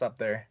something else up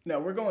there? No,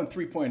 we're going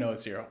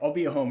 3.0s here. I'll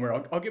be a homer.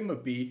 I'll give him a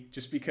B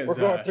just because we're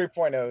going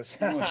 3.0s.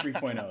 We're going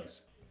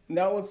 3.0s.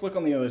 Now let's look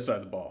on the other side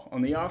of the ball.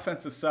 On the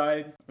offensive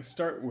side, let's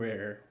start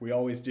where we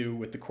always do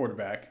with the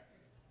quarterback.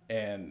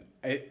 And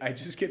I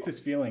just get this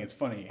feeling, it's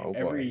funny,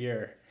 every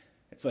year.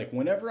 It's like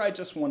whenever I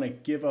just want to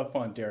give up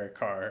on Derek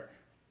Carr,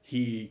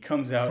 he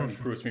comes out and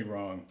proves me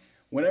wrong.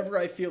 Whenever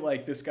I feel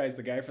like this guy's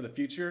the guy for the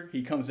future,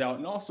 he comes out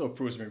and also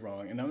proves me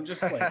wrong. And I'm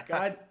just like,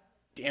 God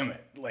damn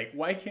it. Like,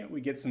 why can't we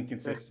get some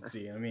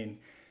consistency? I mean,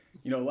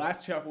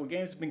 last couple of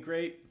games have been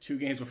great. 2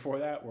 games before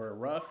that were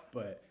rough,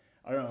 but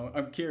I don't know.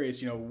 I'm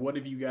curious, what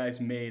have you guys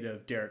made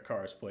of Derek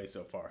Carr's play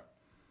so far?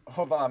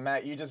 Hold on,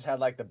 Matt. You just had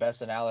like the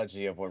best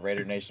analogy of what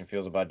Raider Nation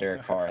feels about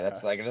Derek Carr.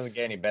 That's like, it doesn't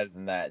get any better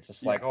than that. It's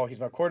just like, oh, he's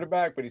my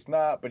quarterback, but he's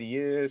not, but he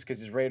is because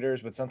he's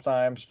Raiders, but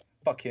sometimes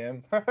fuck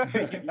him.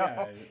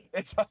 Yeah.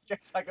 It's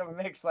like a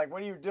mix. Like,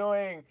 what are you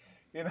doing?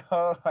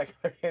 Like,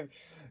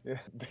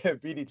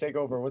 BD, take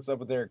over. What's up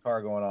with Derek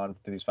Carr going on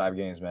through these 5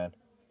 games, man?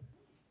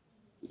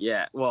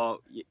 Yeah, well,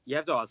 you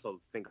have to also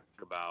think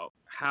about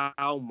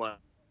how much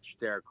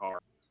Derek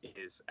Carr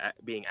is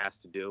being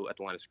asked to do at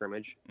the line of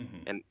scrimmage,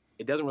 and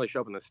it doesn't really show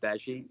up in the stat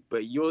sheet.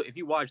 But if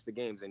you watch the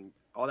games and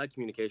all that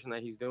communication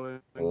that he's doing,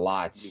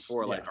 lots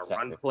before a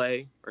run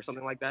play or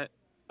something like that.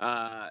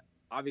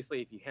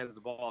 Obviously, if he hands the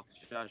ball off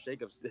to Josh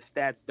Jacobs, the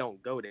stats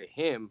don't go to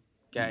him,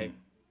 okay?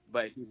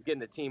 But he's getting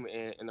the team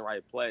in the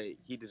right play.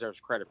 He deserves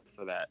credit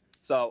for that.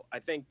 So I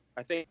think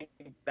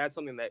that's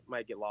something that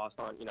might get lost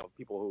on,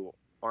 people who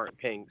aren't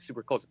paying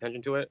super close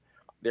attention to it.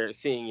 They're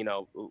seeing,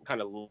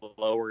 kind of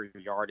lower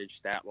yardage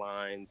stat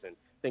lines and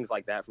things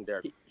like that from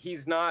Derek.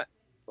 He's not,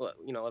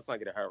 let's not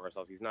get ahead of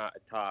ourselves. He's not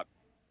a top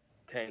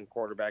 10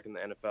 quarterback in the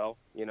NFL,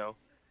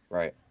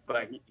 Right.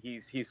 But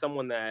he's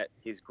someone that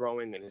he's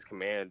growing in his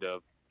command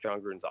of John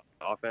Gruden's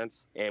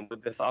offense. And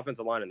with this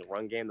offensive line in the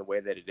run game the way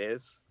that it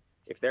is,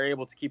 if they're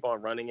able to keep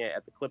on running it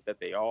at the clip that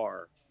they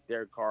are,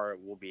 Derek Carr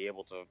will be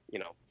able to,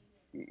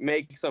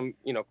 make some,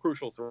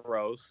 crucial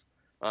throws,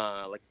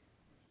 like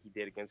he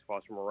did against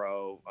Foster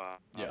Moreau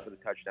for the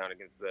touchdown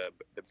against the.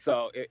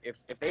 So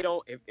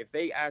if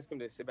they ask him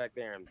to sit back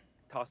there and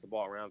toss the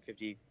ball around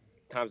 50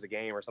 times a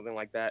game or something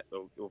like that,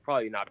 it will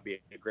probably not be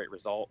a great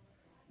result.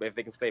 But if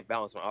they can stay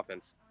balanced on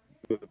offense,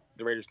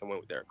 the Raiders can win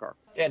with Derek Carr.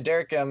 Yeah,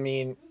 Derek, I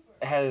mean,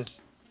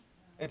 has,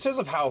 in terms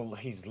of how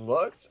he's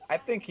looked, I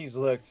think he's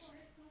looked,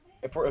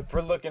 if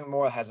we're looking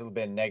more, has it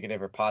been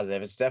negative or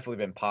positive? It's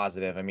definitely been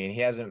positive. I mean,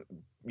 he hasn't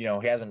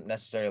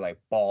necessarily like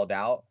balled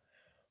out,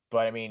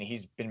 but I mean,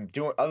 he's been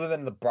doing, other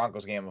than the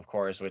Broncos game, of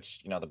course, which,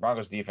 the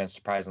Broncos defense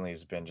surprisingly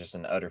has been just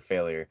an utter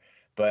failure.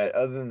 But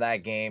other than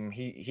that game,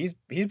 he's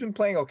been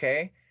playing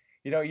okay.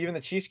 Even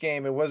the Chiefs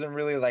game, it wasn't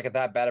really like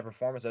that bad a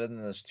performance other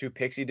than those 2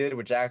 picks he did,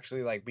 which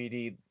actually, like,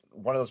 BD,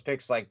 one of those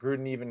picks, like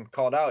Gruden even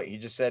called out. He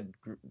just said,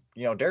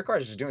 Derek Carr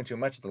is just doing too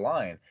much at the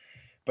line.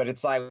 But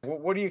it's like,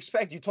 what do you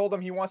expect? You told him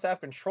he wants to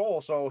have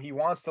control, so he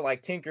wants to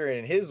like tinker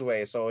in his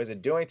way. So is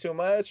it doing too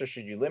much, or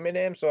should you limit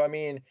him? So I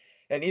mean,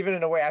 and even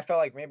in a way, I felt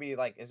like maybe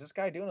like, is this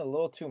guy doing a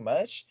little too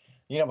much?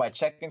 By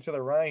checking to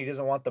the run, he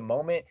doesn't want the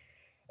moment.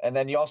 And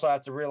then you also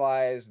have to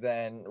realize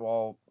then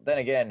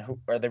again, who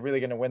are they really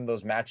going to win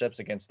those matchups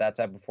against that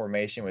type of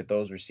formation with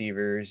those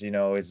receivers?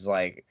 It's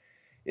like,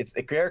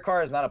 Derek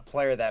Carr is not a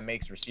player that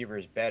makes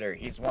receivers better.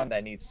 He's one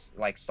that needs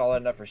like solid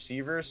enough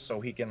receivers so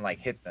he can like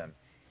hit them.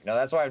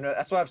 That's why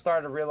I've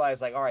started to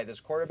realize, like, all right,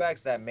 there's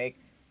quarterbacks that make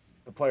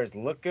the players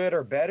look good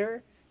or better,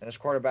 and there's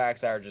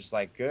quarterbacks that are just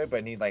like good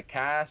but need like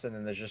cast, and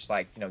then there's just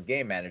like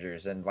game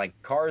managers, and like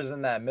Carr's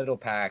in that middle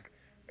pack,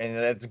 and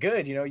that's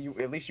good. You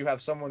at least you have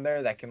someone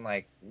there that can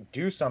like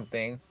do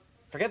something.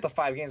 Forget the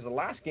 5 games. The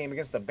last game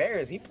against the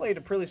Bears, he played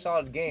a pretty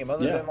solid game.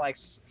 Other than like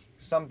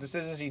some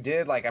decisions he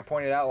did, like I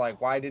pointed out,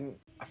 like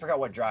I forgot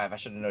what drive. I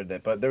should have noted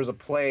that, but there was a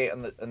play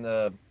in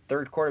the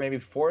 3rd quarter, maybe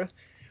 4th.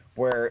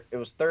 Where it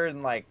was 3rd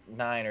and like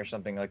 9 or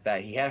something like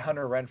that. He had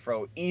Hunter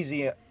Renfrow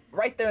easy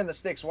right there in the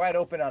sticks, wide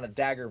open on a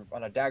dagger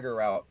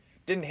route.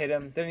 Didn't hit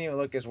him. Didn't even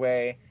look his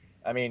way.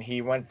 I mean,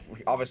 he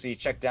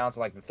checked down to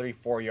like the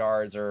 3-4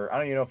 yards, or I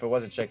don't even know if it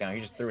was a check down. He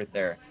just threw it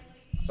there.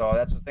 So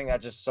that's the thing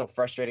that's just so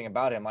frustrating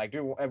about him. Like,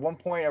 dude, at one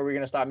point, are we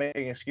gonna stop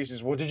making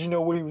excuses? Well, did you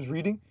know what he was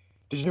reading?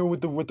 Did you know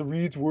what the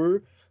reads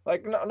were?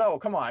 Like, no,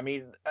 come on. I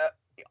mean,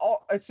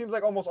 it seems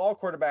like almost all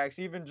quarterbacks,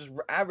 even just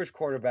average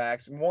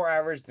quarterbacks, more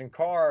average than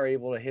Carr, are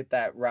able to hit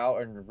that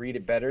route and read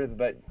it better.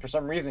 But for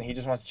some reason, he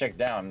just wants to check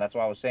down. That's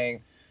why I was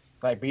saying,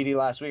 like BD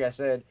last week, I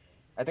said,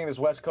 I think this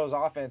West Coast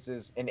offense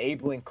is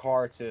enabling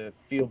Carr to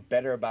feel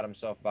better about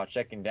himself about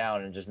checking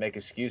down and just make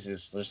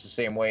excuses. Just the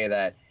same way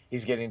that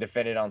he's getting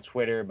defended on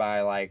Twitter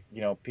by like,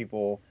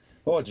 people.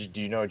 Oh, did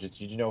you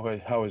know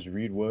how his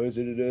read was?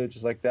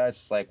 Just like that. It's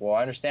just like, well,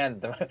 I understand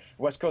the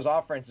West Coast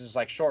offense is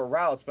like short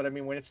routes, but I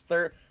mean, when it's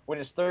third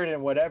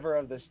and whatever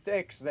of the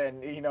sticks,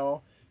 then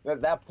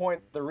at that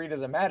point the read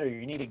doesn't matter.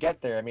 You need to get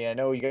there. I mean, I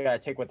know you gotta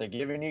take what they're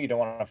giving you. You don't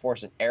want to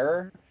force an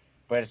error,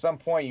 but at some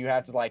point you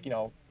have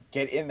to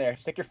get in there,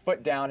 stick your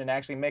foot down, and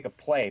actually make a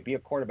play. Be a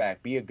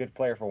quarterback. Be a good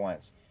player for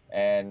once.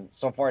 And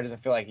so far, it doesn't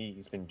feel like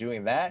he's been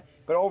doing that.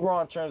 But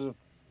overall, in terms of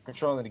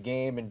controlling the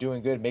game and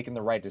doing good, making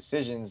the right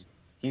decisions,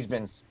 he's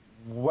been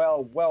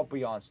well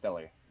beyond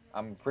stellar.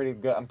 I'm pretty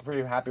good. I'm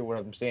pretty happy with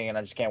what I'm seeing, and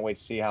I just can't wait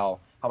to see how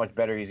much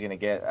better he's going to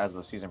get as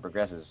the season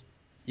progresses.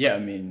 Yeah, I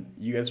mean,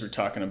 you guys were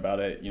talking about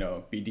it.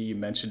 BD, you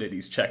mentioned it.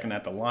 He's checking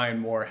at the line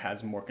more,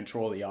 has more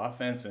control of the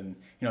offense. And,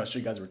 as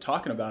you guys were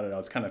talking about it, I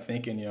was kind of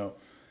thinking,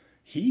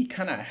 he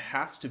kind of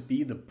has to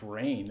be the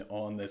brain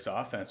on this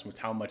offense with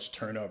how much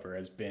turnover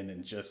has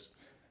been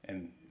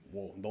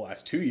the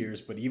last 2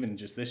 years, but even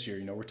just this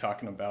year. We're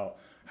talking about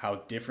how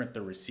different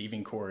the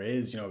receiving core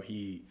is.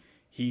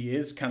 He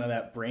is kind of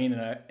that brain,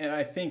 and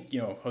I think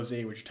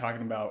Jose, what you're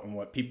talking about, and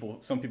what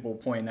some people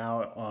point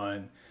out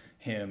on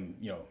him,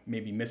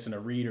 maybe missing a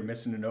read or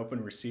missing an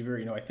open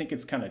receiver. I think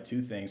it's kind of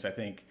two things. I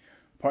think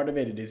part of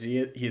it is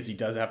he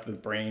does have the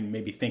brain,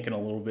 maybe thinking a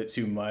little bit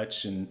too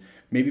much and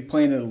maybe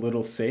playing it a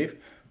little safe.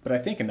 But I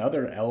think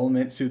another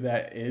element to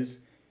that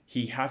is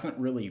he hasn't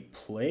really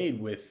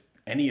played with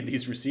any of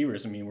these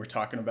receivers. I mean, we're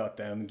talking about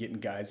them getting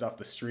guys off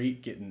the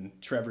street, getting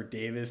Trevor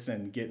Davis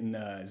and getting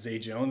Zay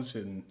Jones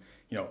in,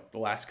 the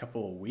last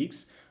couple of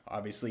weeks.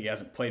 Obviously, he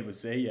hasn't played with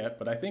Zay yet,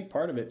 but I think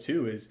part of it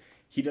too is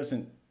he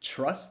doesn't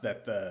trust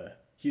that the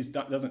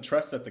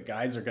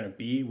guys are going to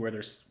be where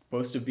they're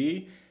supposed to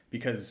be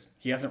because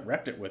he hasn't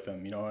repped it with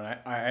them, and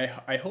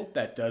I hope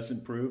that does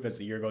improve as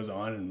the year goes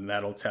on, and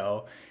that'll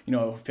tell,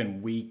 if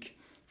in week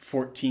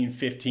 14,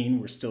 15,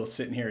 we're still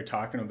sitting here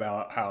talking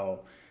about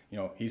how,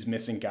 he's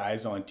missing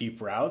guys on deep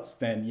routes,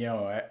 then,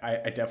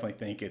 I definitely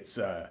think it's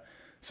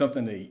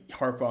something to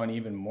harp on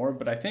even more.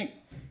 But I think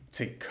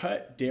to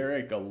cut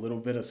Derek a little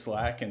bit of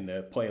slack and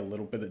to play a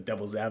little bit of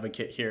devil's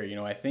advocate here,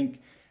 I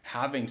think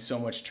having so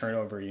much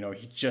turnover,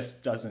 he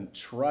just doesn't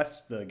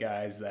trust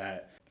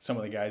some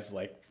of the guys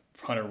like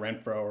Hunter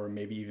Renfrow or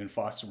maybe even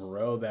Foster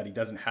Moreau that he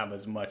doesn't have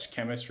as much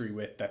chemistry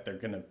with, that they're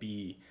going to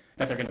be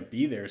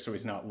there. So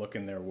he's not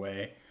looking their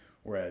way.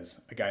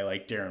 Whereas a guy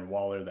like Darren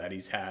Waller that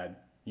he's had,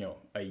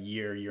 a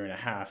year and a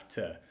half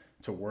to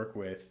work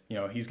with,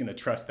 he's going to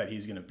trust that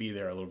he's going to be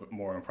there a little bit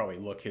more and probably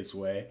look his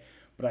way.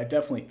 But I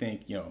definitely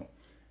think,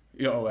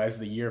 as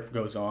the year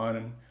goes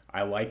on,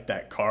 I like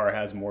that Carr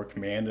has more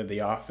command of the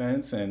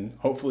offense, and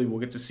hopefully we'll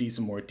get to see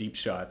some more deep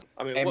shots.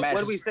 I mean, what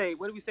do we say?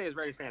 What do we say as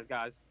Raiders fans,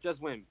 guys?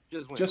 Just win.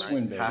 Just right?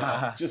 win, baby.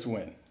 Just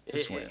win.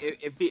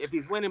 If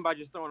he's winning by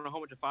just throwing a whole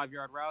bunch of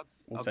 5-yard routes,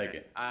 we'll take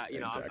it. Exactly.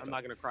 I'm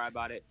not going to cry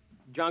about it.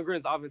 John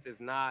Gruden's offense is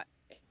not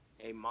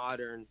a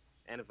modern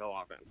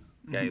NFL offense.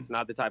 Okay, It's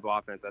not the type of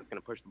offense that's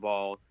going to push the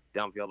ball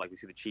downfield like we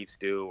see the Chiefs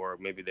do, or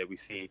maybe that we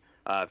see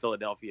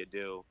Philadelphia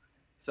do.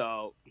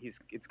 So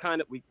it's kind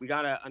of we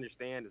got to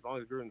understand, as long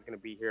as Gruden's going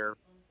to be here,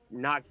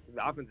 the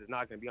offense is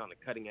not going to be on the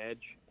cutting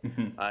edge.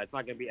 It's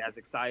not going to be as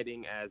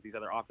exciting as these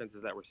other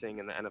offenses that we're seeing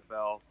in the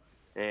NFL.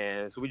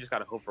 And so we just got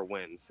to hope for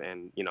wins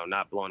and,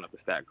 not blowing up the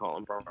stat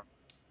column probably.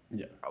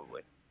 Yeah.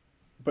 Probably.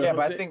 But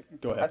I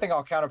think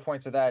I'll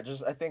counterpoint to that.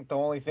 I think the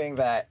only thing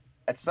that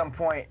at some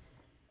point,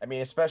 I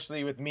mean,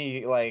 especially with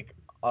me, like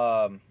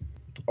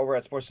over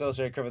at Sports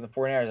Illustrated covering the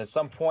 49ers, at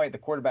some point the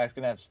quarterback's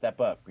going to have to step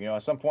up.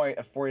 At some point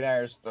the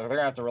 49ers, they're going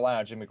to have to rely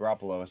on Jimmy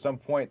Garoppolo. At some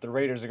point the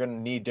Raiders are going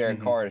to need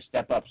Derek Carr to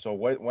step up. So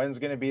when's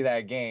going to be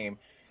that game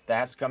that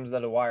has to come to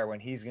the wire when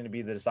he's going to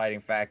be the deciding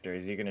factor?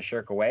 Is he going to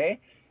shirk away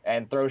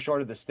and throw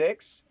short of the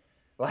sticks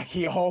like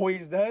he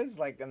always does?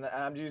 And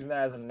I'm using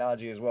that as an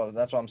analogy as well.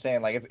 That's what I'm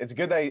saying. Like it's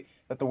good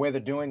that the way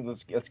they're doing,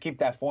 let's keep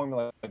that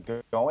formula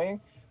going.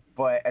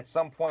 But at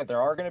some point,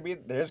 there's going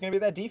to be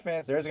that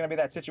defense. There's going to be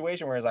that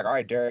situation where it's like, all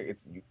right, Derek,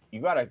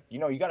 you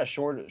gotta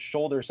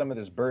shoulder some of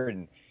this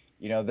burden.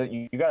 That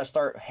you got to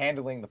start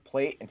handling the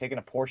plate and taking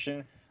a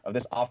portion of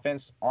this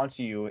offense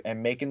onto you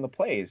and making the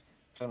plays.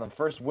 So from the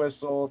first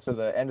whistle to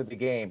the end of the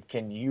game,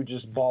 can you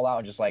just ball out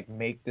and just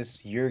make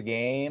this your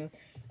game?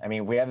 I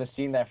mean, we haven't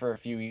seen that for a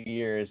few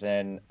years,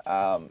 and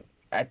I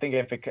think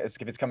if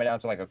it's coming down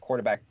to a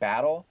quarterback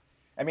battle.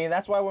 I mean,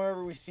 that's why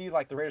whenever we see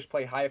the Raiders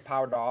play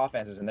high-powered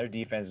offenses and their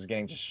defense is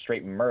getting just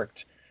straight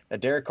murked, that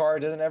Derek Carr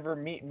doesn't ever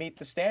meet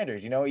the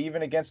standards.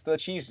 Even against the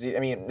Chiefs. I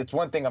mean, it's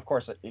one thing, of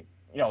course.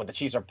 The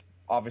Chiefs are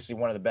obviously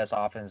one of the best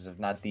offenses, if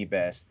not the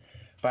best.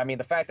 But I mean,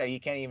 the fact that he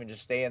can't even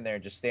just stay in there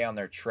and just stay on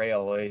their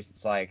trail,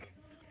 it's like,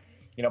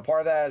 You know, part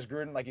of that is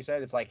Gruden, like you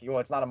said, it's like, well,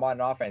 it's not a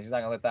modern offense. He's not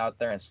gonna let that out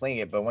there and sling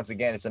it. But once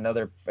again, it's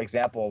another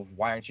example of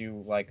why aren't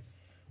you like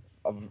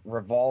of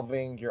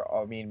revolving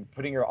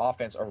putting your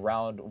offense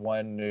around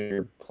one of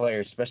your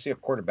players, especially a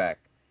quarterback.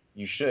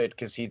 You should,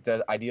 because he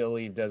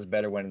ideally does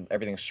better when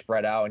everything's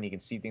spread out and he can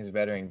see things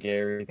better and get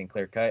everything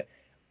clear cut.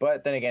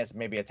 But then again, it's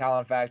maybe a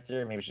talent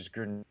factor. Maybe it's just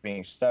Gruden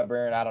being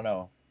stubborn. I don't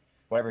know,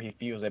 whatever he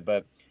feels it.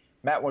 But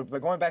Matt,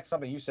 but going back to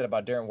something you said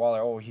about Darren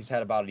Waller, oh, he's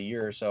had about a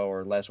year or so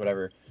or less,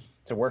 whatever,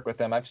 to work with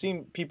him. I've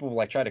seen people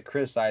like try to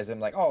criticize him,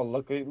 like, oh,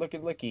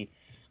 looky.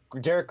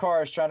 Derek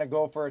Carr is trying to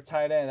go for a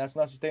tight end. That's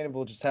not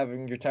sustainable. Just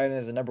having your tight end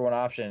as the number one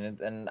option,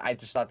 and I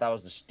just thought that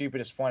was the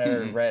stupidest point I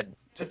ever read.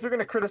 If you're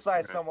gonna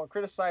criticize someone,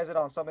 criticize it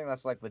on something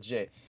that's like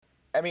legit.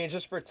 I mean,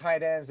 just for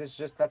tight ends, it's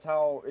just that's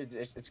how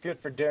it's good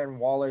for Darren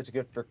Waller. It's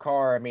good for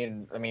Carr. I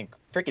mean,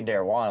 freaking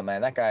Darren Waller,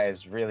 man, that guy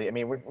is really. I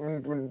mean,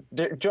 when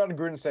John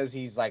Gruden says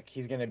he's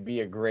gonna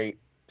be a great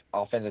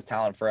offensive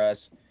talent for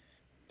us.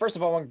 First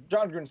of all, when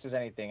John Gruden says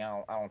anything,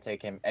 I don't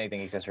take anything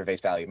he says for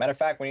face value. Matter of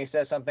fact, when he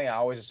says something, I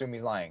always assume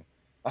he's lying.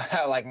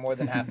 Like more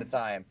than half the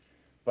time.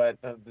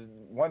 But the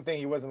one thing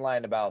he wasn't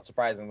lying about,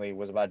 surprisingly,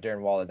 was about Darren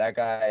Waller. That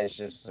guy is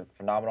just a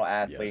phenomenal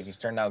athlete. Yes. He's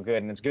turned out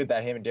good, and it's good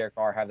that him and Derek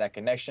Carr have that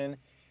connection.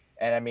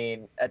 And I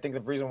mean, I think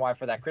the reason why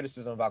for that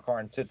criticism about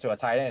Carr to a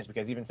tight end is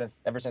because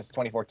ever since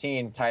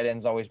 2014, tight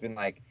end's always been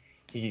like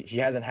he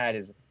hasn't had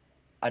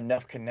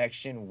enough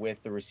connection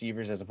with the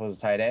receivers as opposed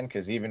to tight end.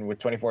 Because even with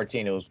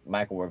 2014, it was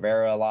Michael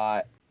Rivera a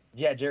lot.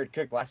 Yeah, Jared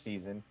Cook last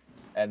season,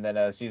 and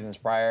then seasons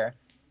prior.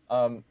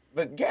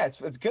 But yeah, it's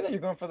good that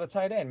you're going for the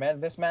tight end, man.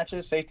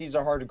 Mismatches, safeties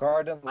are hard to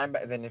guard them,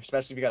 then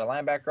especially if you got a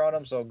linebacker on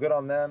them. So good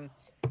on them.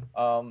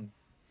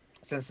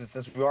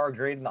 Since we are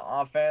grading the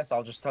offense,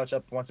 I'll just touch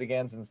up once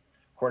again since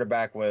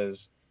quarterback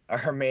was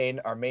our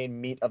main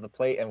meat of the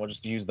plate, and we'll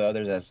just use the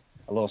others as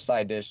a little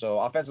side dish. So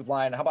offensive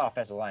line, how about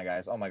offensive line,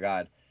 guys? Oh my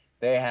God,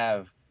 they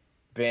have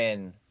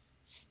been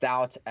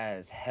stout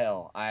as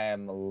hell. I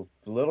am a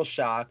little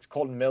shocked.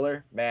 Colton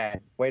Miller, man,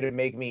 way to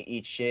make me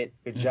eat shit.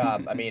 Good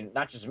job. I mean,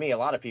 not just me, a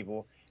lot of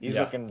people. He's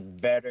looking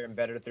better and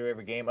better through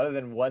every game. Other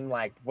than one,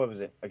 like, what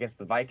was it, against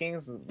the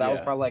Vikings? That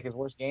was probably like his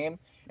worst game.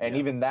 And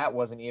even that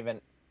wasn't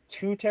even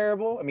too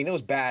terrible. I mean, it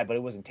was bad, but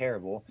it wasn't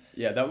terrible.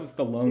 Yeah, that was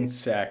the lone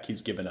sack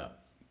he's given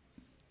up.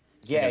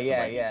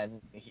 Yeah.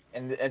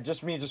 And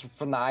just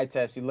from the eye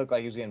test, he looked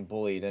like he was getting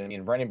bullied. And I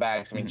mean, running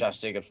backs, Josh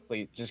Jacobs,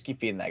 please just keep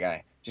feeding that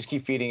guy. Just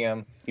keep feeding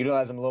him.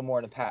 Utilize him a little more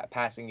in the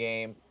passing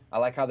game. I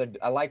liked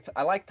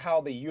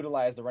how they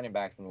utilized the running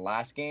backs in the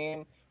last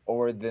game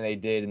over than they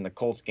did in the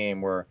Colts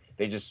game, where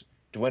they just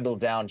dwindled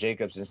down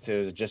Jacobs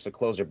into just a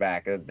closer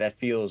back. That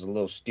feels a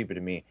little stupid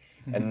to me.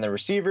 Mm-hmm. And the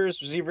receivers,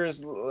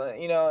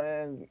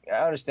 and I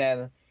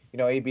understand,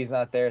 AB's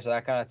not there, so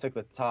that kind of took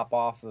the top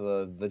off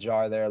of the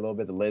jar there a little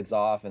bit, the lid's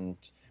off. And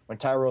when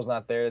Tyro's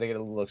not there, they get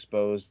a little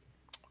exposed.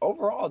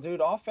 Overall,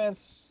 dude,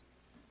 offense,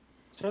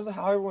 in terms of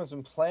how everyone's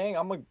been playing,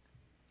 I'm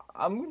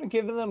gonna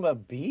give them a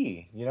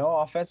B.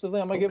 Offensively,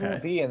 I'm gonna give them a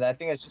B, and I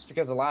think it's just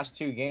because the last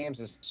two games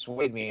has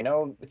swayed me.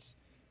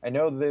 I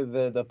know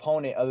the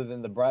opponent, other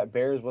than the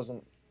Bears,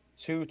 wasn't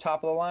too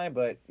top of the line,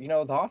 but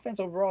the offense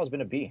overall has been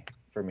a B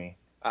for me.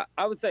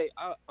 I would say,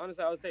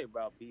 honestly, I would say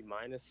about B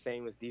minus,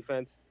 same as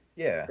defense.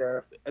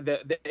 Yeah.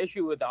 The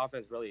issue with the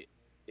offense, really,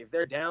 if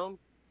they're down,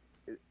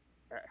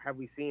 have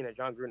we seen a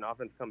John Gruden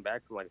offense come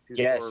back from like a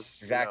 2-score?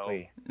 Yes,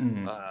 exactly.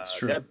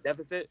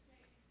 Deficit?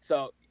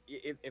 So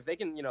if they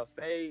can,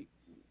 stay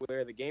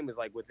where the game is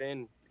like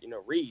within,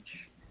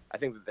 reach, I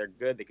think that they're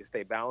good. They can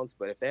stay balanced.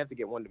 But if they have to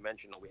get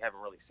one-dimensional, we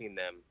haven't really seen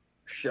them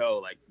show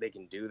like they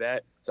can do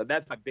that. So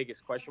that's my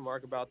biggest question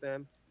mark about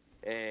them.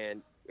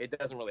 And it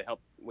doesn't really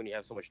help when you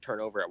have so much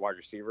turnover at wide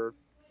receiver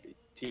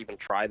to even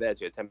try that,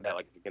 to attempt that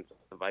like against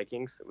the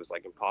Vikings. It was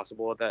like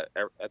impossible at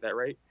that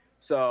rate.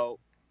 So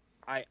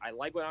I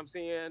like what I'm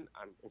seeing.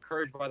 I'm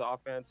encouraged by the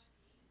offense.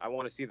 I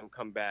want to see them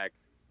come back,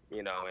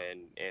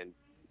 and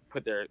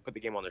put the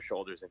game on their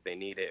shoulders if they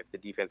need it, if the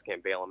defense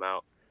can't bail them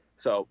out.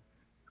 So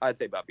I'd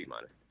say about B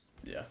minus.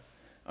 Yeah.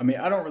 I mean,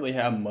 I don't really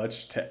have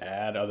much to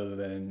add other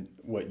than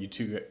what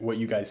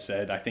you guys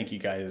said. I think you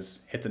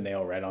guys hit the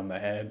nail right on the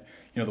head.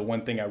 The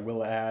one thing I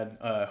will add,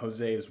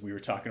 Jose, is we were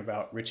talking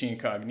about Richie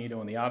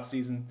Incognito in the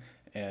offseason,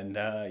 and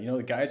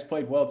the guy's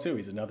played well too.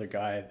 He's another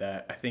guy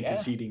that I think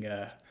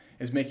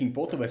is making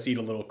both of us eat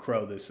a little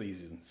crow this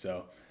season.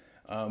 So,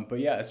 but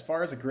yeah, as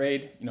far as a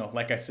grade,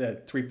 like I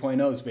said,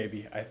 3.0s,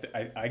 baby.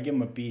 I give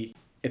them a B.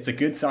 It's a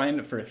good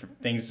sign for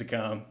things to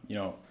come.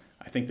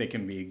 I think they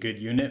can be a good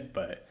unit,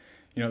 but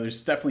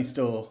there's definitely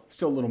still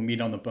a little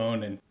meat on the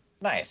bone. And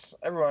nice.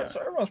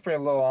 Everyone's pretty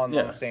low on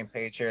the same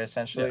page here,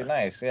 essentially. Yeah.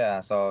 Nice. Yeah.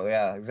 So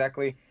yeah,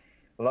 exactly.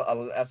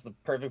 That's the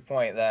perfect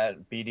point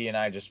that BD and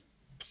I just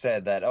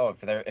said, that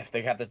if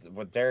they have to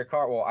with Derek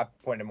Carr, well, I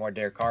pointed more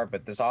Derek Carr,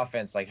 but this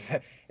offense, like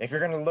if you're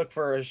gonna look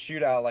for a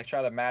shootout, like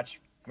try to match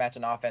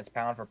an offense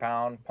pound for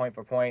pound, point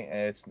for point,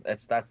 that's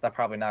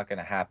probably not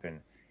gonna happen,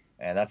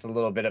 and that's a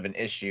little bit of an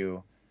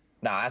issue.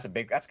 No,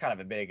 that's kind of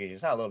a big issue.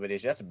 It's not a little bit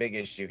issue. That's a big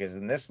issue because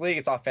in this league,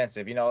 it's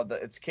offensive.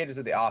 It's catered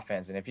to the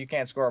offense, and if you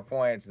can't score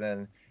points,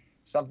 then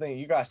something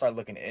you gotta start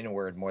looking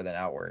inward more than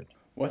outward.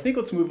 Well, I think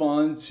let's move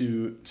on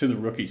to the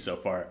rookies so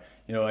far.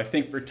 I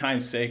think for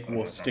time's sake,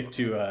 we'll stick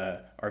to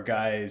our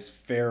guys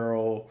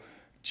Farrell,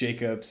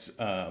 Jacobs,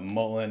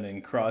 Mullen,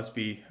 and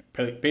Crosby.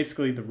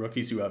 Basically, the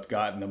rookies who have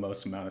gotten the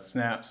most amount of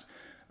snaps.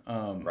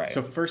 Right.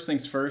 So first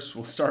things first,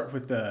 we'll start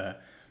with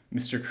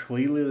Mr.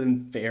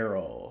 Clelin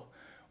Ferrell.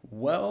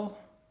 Well,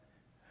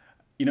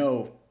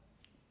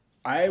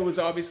 I was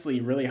obviously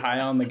really high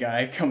on the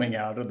guy coming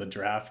out of the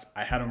draft.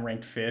 I had him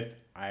ranked 5th.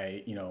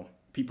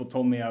 People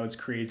told me I was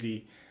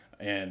crazy.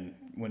 And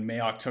when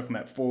Mayock took him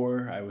at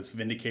 4, I was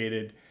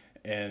vindicated.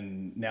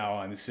 And now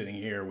I'm sitting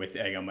here with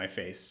egg on my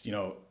face.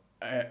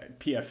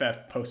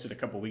 PFF posted a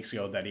couple weeks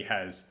ago that he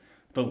has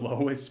the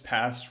lowest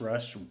pass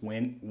rush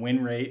win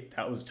rate.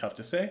 That was tough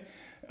to say.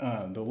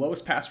 The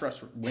lowest pass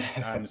rush win.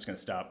 I'm just going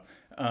to stop.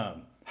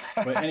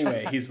 But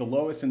anyway, he's the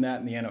lowest in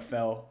that in the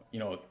NFL.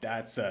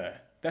 That's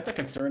a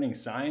concerning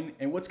sign.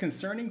 And what's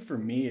concerning for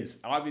me is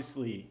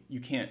obviously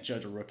you can't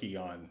judge a rookie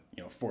on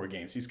 4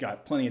 games. He's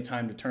got plenty of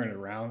time to turn it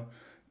around.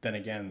 Then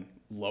again,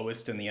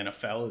 lowest in the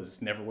NFL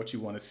is never what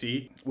you want to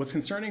see. What's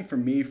concerning for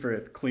me for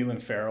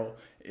Clelin Ferrell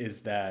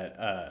is that,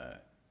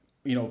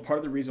 part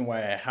of the reason why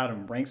I had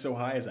him ranked so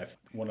high is I've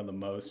one of the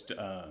most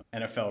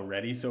NFL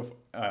ready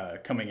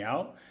coming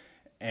out.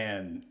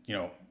 And,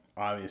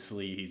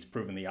 obviously he's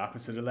proven the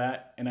opposite of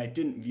that. And I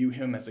didn't view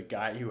him as a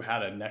guy who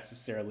had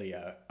necessarily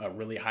a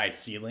really high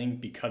ceiling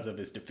because of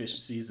his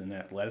deficiencies in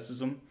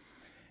athleticism.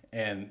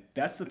 And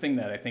that's the thing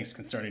that I think is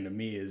concerning to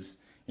me is,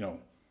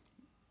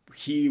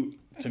 he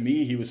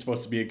was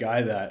supposed to be a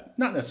guy that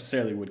not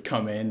necessarily would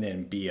come in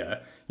and be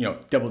a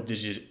double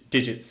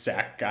digit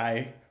sack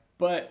guy,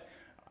 but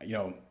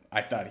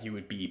I thought he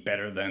would be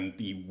better than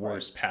the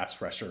worst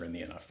pass rusher in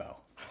the NFL.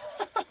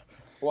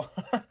 Well,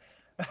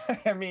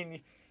 I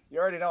mean, you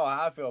already know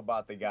how I feel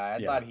about the guy.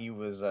 I thought he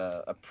was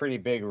a pretty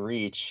big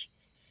reach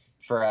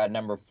for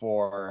number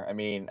 4. I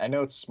mean, I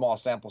know it's a small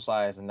sample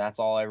size, and that's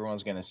all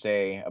everyone's gonna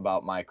say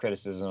about my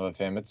criticism of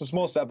him. It's a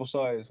small sample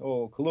size.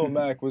 Oh, Khalil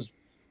Mack was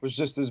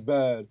just as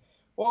bad.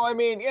 Well, I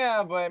mean,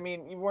 yeah, but I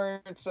mean, you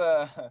weren't.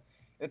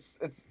 It's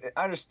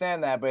I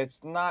understand that, but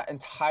it's not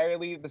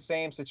entirely the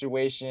same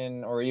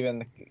situation or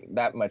even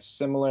that much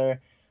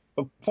similar.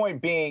 But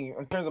point being,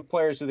 in terms of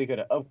players who they could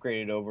have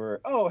upgraded over,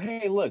 oh,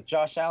 hey, look,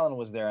 Josh Allen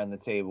was there on the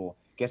table.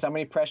 Guess how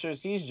many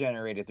pressures he's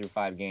generated through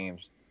 5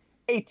 games?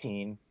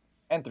 18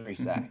 and 3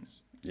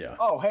 sacks. Yeah.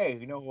 Oh, hey,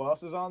 you know who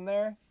else is on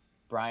there?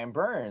 Brian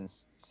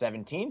Burns,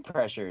 17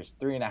 pressures,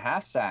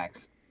 3.5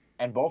 sacks.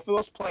 And both of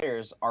those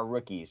players are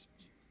rookies.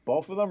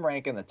 Both of them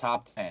rank in the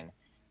top 10.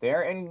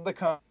 They're in the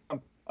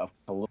company of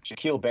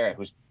Shaquille Barrett,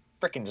 who's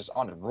freaking just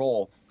on a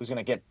roll, who's going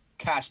to get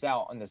cashed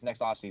out in this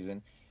next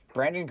offseason.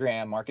 Brandon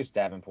Graham, Marcus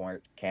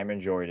Davenport, Cameron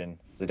Jordan,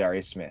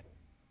 Zadarius Smith.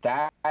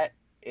 That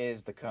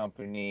is the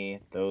company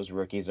those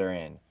rookies are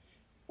in.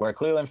 Where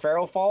Clelin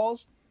Ferrell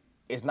falls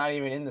is not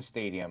even in the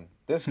stadium.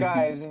 This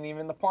guy isn't even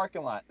in the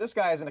parking lot. This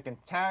guy is in an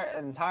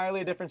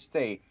entirely different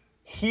state.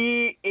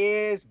 He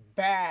is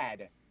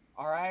bad.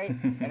 All right?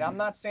 And I'm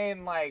not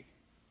saying like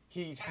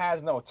he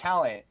has no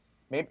talent.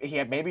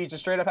 Maybe he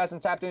just straight up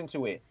hasn't tapped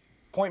into it.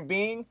 Point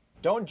being,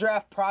 don't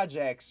draft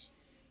projects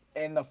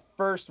in the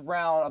first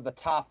round of the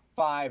top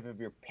 5 of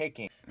your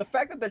picking. The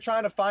fact that they're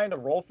trying to find a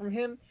role from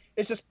him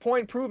is just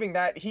proving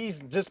that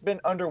he's just been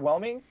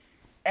underwhelming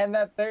and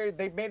that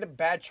they've made a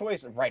bad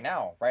choice right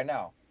now.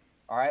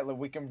 All right,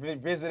 we can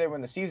revisit it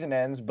when the season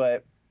ends,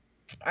 but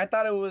I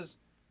thought it was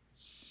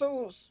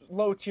so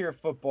low tier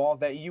football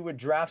that you would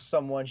draft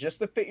someone just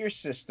to fit your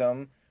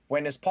system.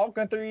 When is Paul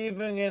Guenther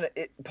even in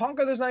it? Paul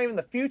Guenther's not even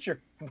the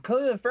future.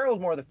 Clelin Ferrell's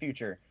more the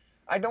future.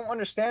 I don't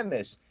understand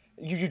this.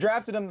 You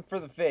drafted him for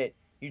the fit.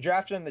 You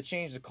drafted him to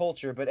change the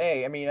culture. But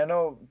hey, I mean, I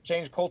know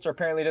change culture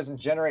apparently doesn't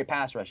generate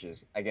pass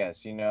rushes. I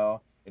guess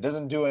it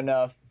doesn't do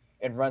enough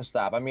in run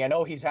stop. I mean, I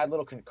know he's had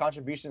little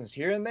contributions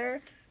here and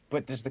there,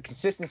 but there's the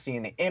consistency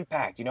and the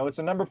impact. It's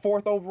a number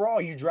 4th overall.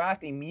 You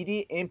draft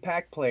immediate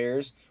impact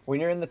players when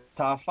you're in the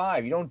top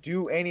 5. You don't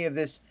do any of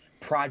this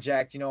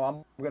project,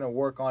 I'm going to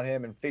work on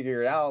him and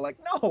figure it out. Like,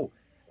 no,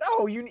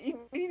 he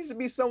needs to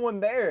be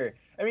someone there.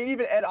 I mean,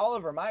 even Ed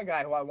Oliver, my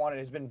guy who I wanted,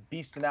 has been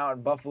beasting out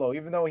in Buffalo.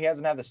 Even though he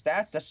hasn't had the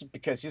stats, that's just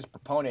because he's a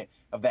proponent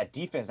of that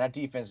defense. That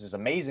defense is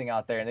amazing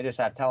out there, and they just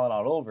have talent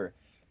all over.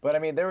 But, I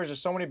mean, there was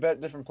just so many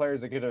different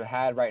players they could have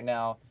had right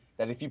now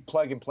that if you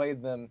plug and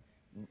played them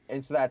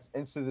into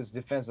this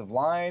defensive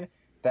line,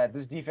 that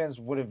this defense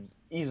would have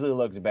easily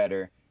looked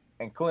better.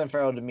 And Clelin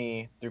Ferrell, to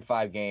me, through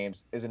 5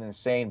 games, is an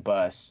insane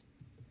bust.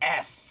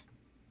 F.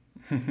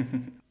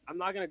 I'm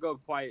not going to go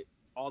quite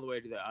all the way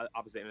to the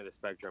opposite end of the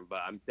spectrum, but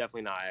I'm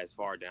definitely not as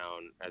far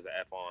down as an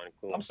F on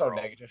Clelin I'm so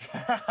Ferrell. Negative.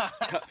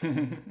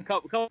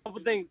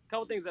 couple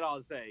things that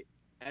I'll say.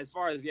 As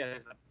far as,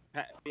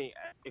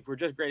 if we're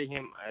just grading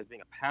him as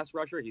being a pass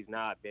rusher, he's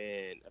not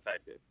been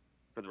effective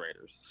for the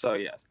Raiders. So,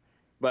 yes.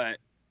 But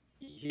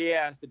he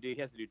has to do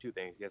 2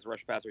 things. He has to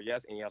rush passer,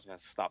 yes, and he also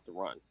has to stop the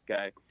run,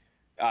 okay?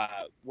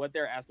 What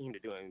they're asking him to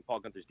do in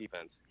Paul Guenther's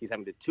defense, he's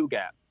having to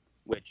 2-gap,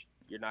 which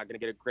you're not going to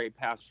get a great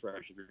pass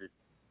rush if you're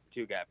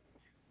 2-gap.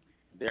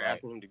 They're Right.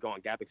 asking him to go on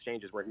gap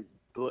exchanges where he's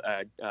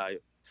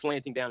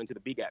slanting down into the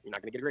B gap. You're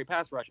not going to get a great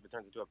pass rush if it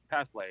turns into a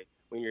pass play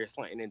when you're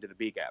slanting into the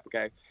B gap.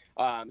 Okay,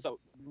 so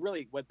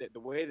really, what the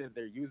way that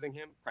they're using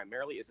him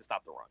primarily is to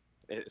stop the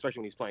run, especially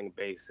when he's playing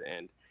base.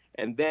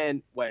 And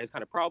then what has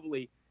kind of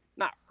probably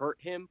not hurt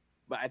him,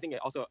 but I think it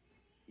also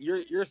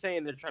you're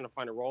saying they're trying to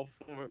find a role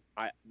for him.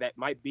 That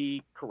might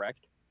be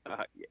correct.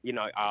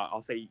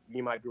 I'll say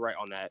you might be right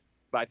on that,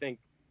 but I think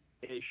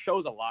it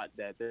shows a lot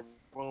that they're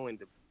willing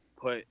to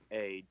put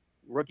a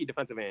rookie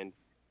defensive end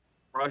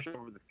rush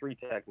over the 3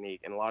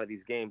 technique in a lot of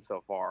these games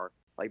so far.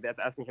 Like, that's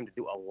asking him to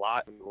do a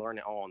lot and learn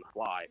it all on the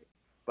fly.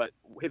 But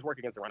his work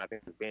against the run, I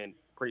think, has been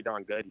pretty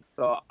darn good.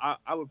 So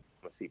I would give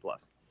him a C+.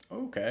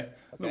 Okay,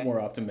 a little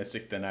more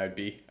optimistic than I would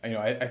be.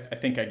 I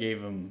think I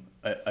gave him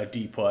a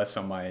D+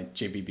 on my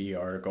JBB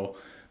article,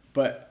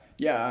 but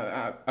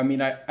yeah,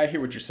 I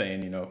hear what you're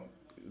saying.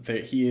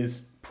 That he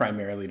is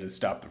primarily to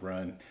stop the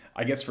run.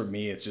 I guess for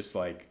me, it's just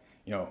like,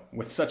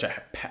 with such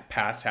a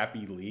pass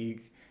happy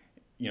league,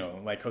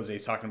 like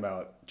Jose's talking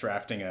about,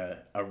 drafting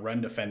a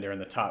run defender in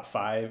the top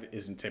 5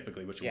 isn't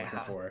typically what you're looking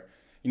for.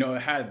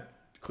 Had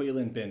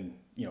Cleveland been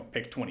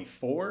pick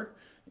 24,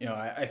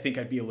 I think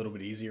I'd be a little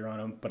bit easier on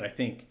him. But I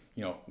think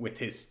with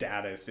his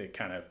status, it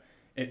kind of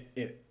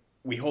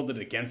we hold it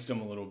against him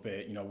a little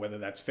bit. Whether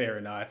that's fair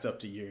or not, it's up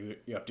to you,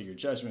 up to your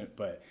judgment.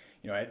 But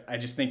I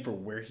just think for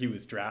where he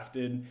was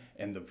drafted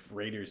and the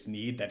Raiders'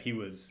 need that he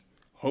was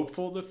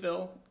hopeful to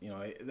fill,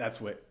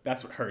 that's what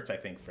hurts, I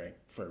think,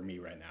 for me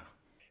right now.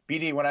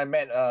 BD, when I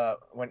meant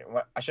when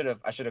I should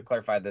have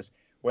clarified this.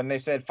 When they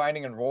said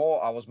finding a role,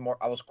 I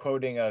was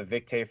quoting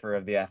Vic Tafer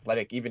of The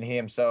Athletic. Even he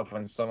himself,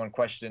 when someone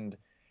questioned,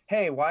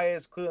 "Hey, why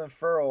is Clelin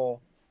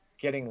Ferrell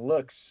getting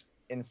looks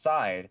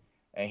inside?"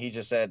 and he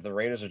just said the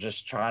Raiders are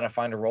just trying to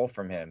find a role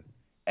from him.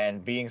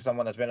 And being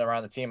someone that's been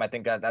around the team, I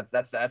think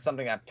that's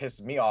something that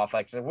pissed me off.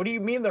 Like, so what do you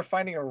mean they're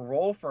finding a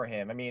role for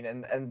him? I mean,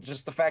 and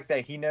just the fact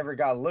that he never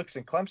got looks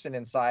in Clemson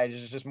inside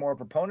is just more a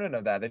proponent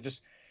of that.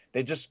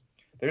 They're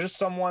just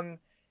someone.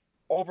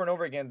 Over and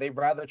over again, they'd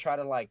rather try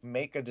to like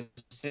make a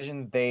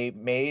decision they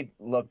made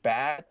look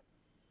bad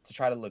to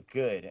try to look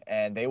good,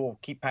 and they will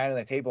keep pounding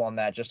the table on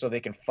that just so they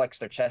can flex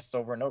their chests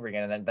over and over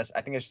again. And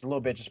I think it's just a little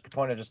bit just a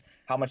proponent of just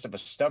how much of a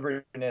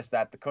stubbornness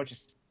that the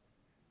coaches,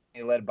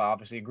 led by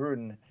obviously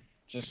Gruden,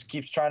 just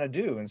keeps trying to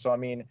do. And so I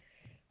mean,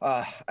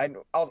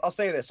 I'll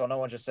say this so no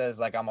one just says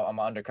like I'm an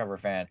undercover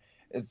fan.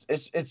 It's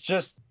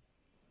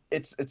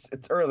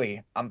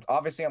early.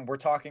 We're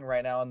talking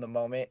right now in the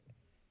moment.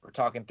 We're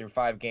talking through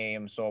 5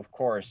 games, so of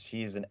course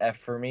he's an F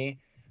for me.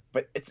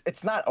 But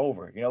it's not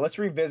over. Let's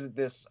revisit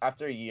this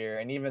after a year,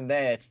 and even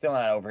then, it's still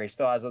not over. He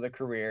still has other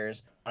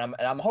careers, and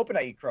I'm hoping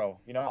I eat crow.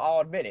 I'll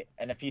admit it.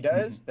 And if he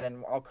does,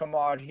 then I'll come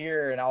out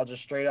here and I'll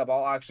just straight up,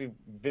 I'll actually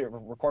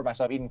record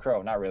myself eating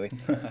crow. Not really,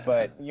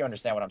 but you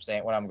understand what I'm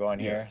saying, what I'm going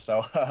here.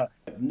 So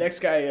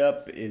next guy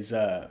up is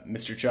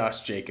Mr.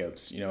 Josh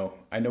Jacobs.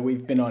 I know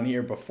we've been on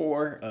here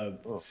before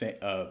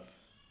of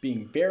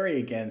being very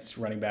against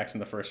running backs in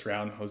the first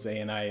round, Jose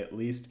and I at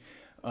least.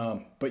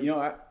 But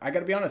I got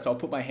to be honest. I'll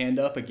put my hand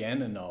up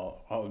again, and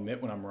I'll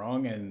admit when I'm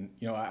wrong. And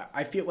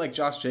I feel like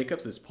Josh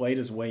Jacobs has played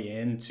his way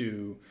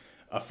into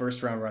a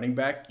first round running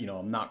back.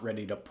 I'm not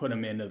ready to put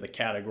him into the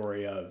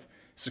category of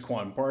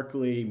Saquon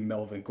Barkley,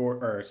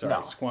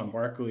 Saquon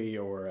Barkley,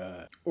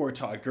 or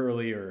Todd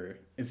Gurley or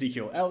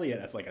Ezekiel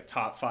Elliott as like a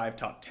top 5,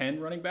 top 10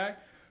 running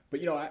back. But,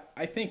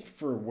 I think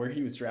for where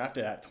he was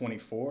drafted at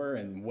 24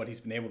 and what he's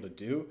been able to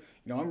do,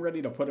 I'm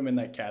ready to put him in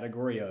that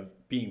category of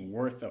being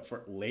worth a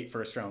late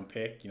first-round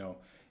pick.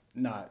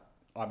 Not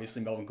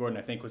obviously Melvin Gordon,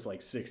 I think, was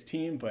like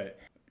 16, but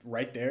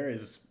right there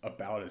is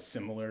about a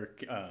similar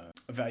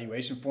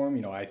evaluation for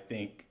him. I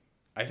think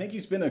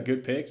he's been a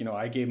good pick.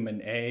 I gave him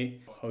an A.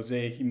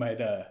 Jose, he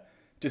might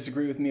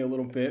disagree with me a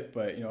little bit,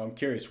 but, I'm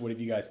curious, what have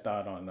you guys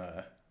thought on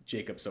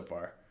Jacob so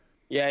far?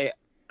 Yeah.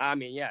 I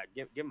mean,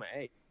 give him an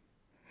A.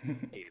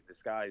 Hey,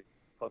 this guy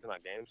closing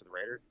out games for the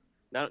Raiders.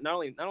 Not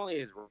only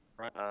his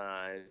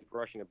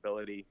rushing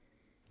ability,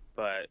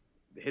 but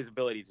his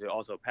ability to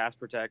also pass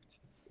protect,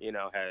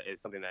 is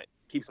something that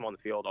keeps him on the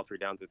field all 3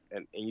 downs.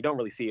 And you don't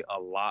really see a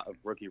lot of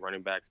rookie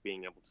running backs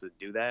being able to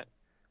do that.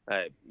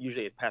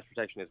 Usually pass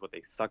protection is what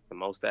they suck the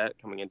most at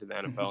coming into the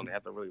NFL, and they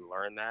have to really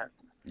learn that.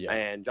 Yeah.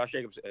 And Josh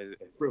Jacobs has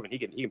proven he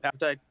can pass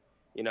protect.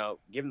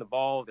 Give him the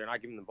ball. They're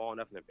not giving him the ball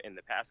enough in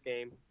the pass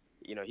game.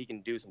 He can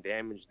do some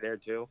damage there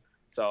too.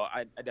 So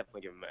I definitely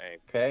give him an A.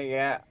 Okay,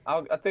 yeah.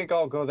 I think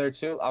I'll go there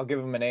too. I'll give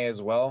him an A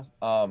as well.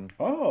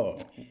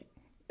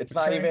 It's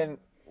not even.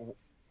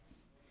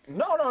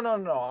 No.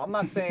 I'm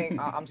not saying.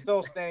 I'm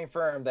still standing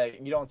firm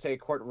that you don't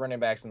take court running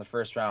backs in the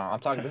first round.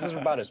 I'm talking. This is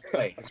about his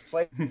play. His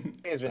play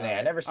has been A.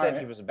 I never said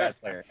he was a bad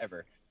player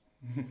ever.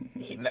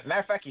 Matter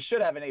of fact, he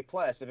should have an A+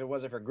 if it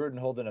wasn't for Gruden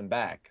holding him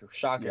back.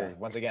 Shocker. Yeah.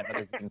 Once again,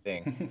 another Gruden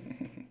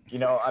thing.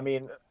 I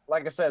mean,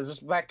 like I said,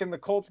 just back in the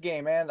Colts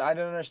game, man, I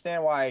didn't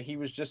understand why he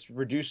was just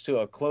reduced to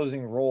a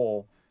closing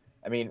role.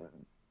 I mean,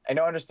 I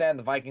know, I understand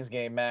the Vikings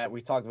game, Matt.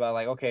 We talked about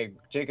like, okay,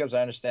 Jacobs.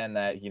 I understand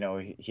that he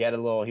had a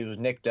little, he was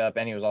nicked up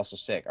and he was also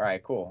sick. All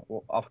right, cool.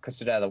 Well, I'll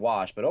consider that the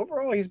wash. But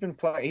overall, he's been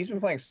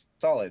playing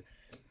solid.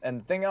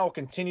 And the thing I'll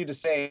continue to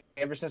say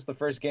ever since the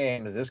first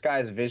game is this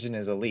guy's vision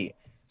is elite.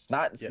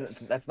 Yes.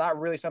 That's not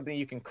really something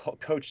you can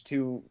coach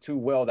too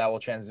well that will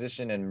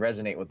transition and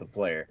resonate with the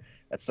player.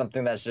 That's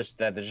something that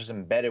they're just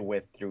embedded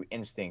with through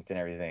instinct and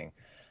everything.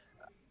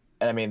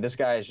 And I mean, this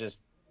guy is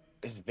just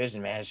his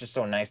vision, man. It's just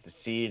so nice to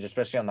see,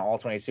 especially on the all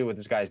 22 what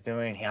this guy's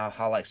doing.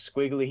 How like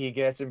squiggly he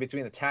gets in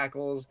between the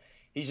tackles.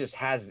 He just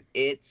has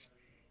it,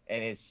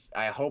 and it's.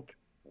 I hope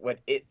what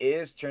it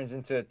is turns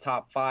into a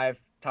top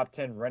 5, top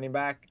 10 running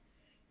back.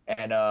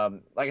 And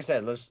like I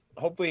said, let's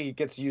hopefully he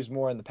gets used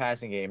more in the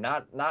passing game.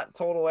 Not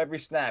total every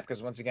snap,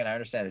 because once again I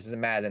understand this isn't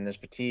Madden, there's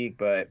fatigue,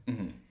 but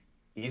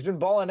he's been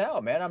balling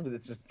out, man.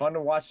 It's just fun to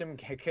watch him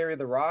carry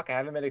the rock. I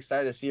haven't been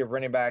excited to see a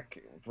running back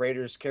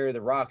Raiders carry the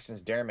rock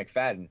since Darren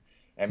McFadden.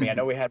 I mean, I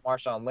know we had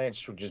Marshawn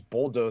Lynch who just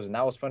bulldozed, and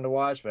that was fun to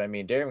watch. But I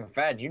mean, Darren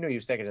McFadden, you knew he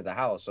was taking it to the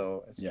house.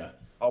 So Yeah.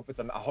 I hope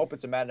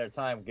it's a matter of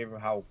time, given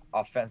how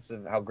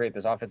great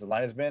this offensive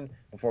line has been,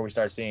 before we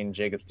start seeing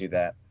Jacobs do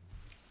that.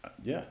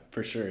 Yeah,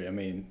 for sure. I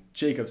mean,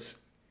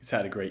 Jacobs has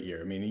had a great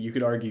year. I mean, you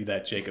could argue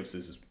that Jacobs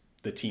is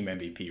the team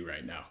MVP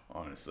right now,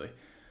 honestly.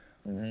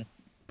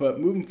 But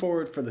moving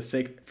forward, for the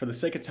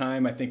sake of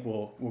time, I think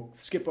we'll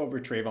skip over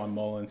Trayvon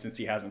Mullen since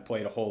he hasn't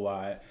played a whole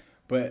lot.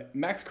 But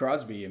Max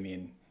Crosby, I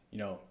mean,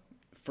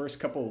 first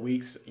couple of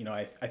weeks,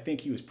 I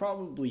think he was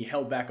probably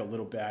held back a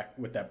little back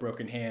with that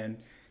broken hand,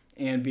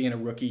 and being a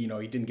rookie, he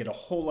didn't get a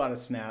whole lot of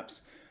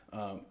snaps.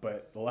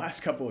 But the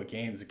last couple of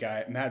games, the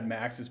guy, Mad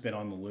Max, has been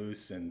on the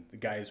loose, and the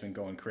guy has been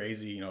going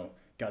crazy.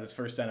 Got his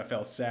first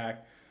NFL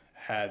sack,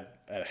 had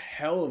a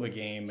hell of a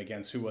game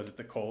against, who was it,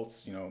 the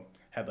Colts.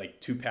 Had like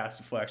 2 pass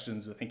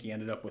deflections. I think he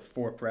ended up with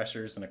 4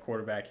 pressures and a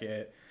quarterback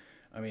hit.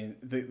 I mean,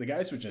 the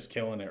guys were just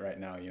killing it right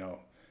now.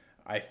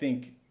 I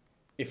think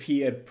if he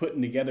had put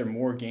together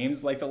more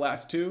games like the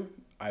last 2,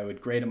 I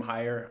would grade him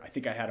higher. I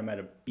think I had him at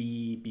a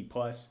B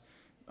plus.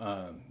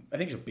 I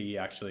think it's a B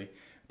actually.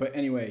 But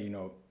anyway,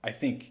 I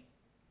think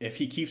if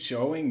he keeps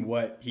showing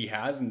what he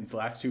has in these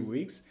last 2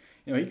 weeks,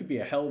 he could be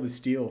a hell of a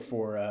steal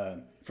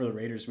for the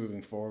Raiders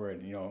moving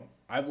forward.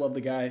 I've loved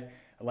the guy.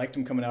 I liked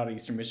him coming out of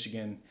Eastern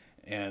Michigan,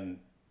 and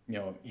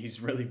he's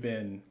really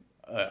been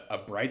a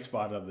bright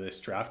spot of this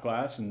draft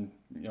class, and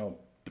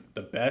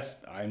the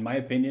best, in my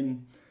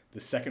opinion, the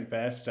second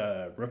best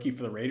rookie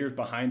for the Raiders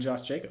behind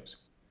Josh Jacobs.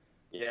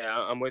 Yeah,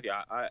 I'm with you.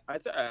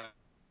 I'd say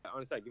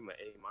honestly, I give him an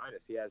A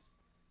minus. He has.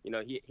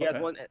 He has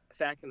 1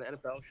 sack in the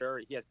NFL,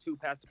 sure. He has 2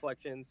 pass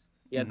deflections.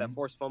 He has that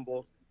forced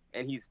fumble,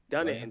 and he's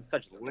done it in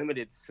such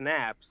limited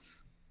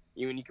snaps.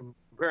 When you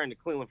compare him to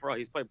Cleveland Farrell,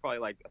 he's played probably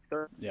like a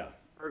third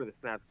of the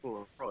snaps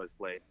Cleveland Farrell has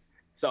played.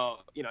 So,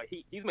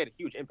 he's made a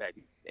huge impact.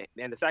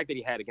 And the sack that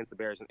he had against the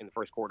Bears in the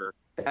first quarter,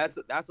 that's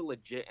a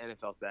legit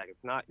NFL sack.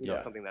 It's not,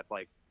 something that's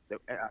like the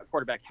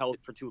quarterback held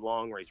it for too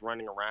long where he's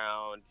running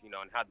around, and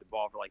had the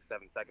ball for like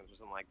 7 seconds or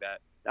something like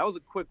that. That was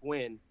a quick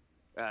win.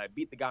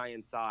 Beat the guy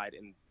inside,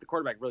 and the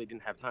quarterback really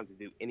didn't have time to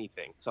do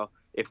anything. So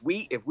if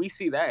we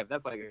see that, if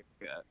that's like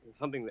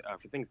something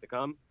for things to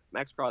come,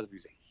 Max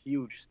Crosby's a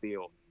huge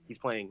steal. He's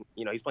playing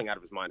out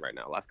of his mind right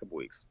now. Last couple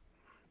weeks,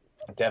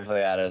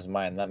 Definitely out of his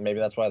mind. Maybe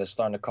that's why they're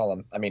starting to call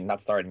him. I mean,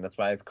 not starting. That's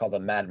why it's called the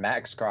Mad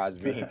Max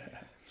Crosby.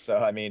 So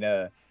I mean,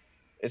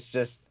 it's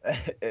just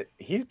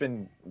he's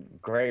been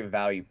great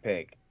value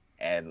pick,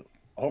 and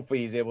hopefully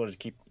he's able to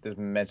keep this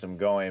momentum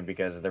going,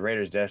 because the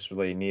Raiders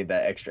desperately need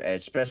that extra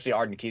edge, especially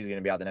Arden Key's going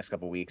to be out the next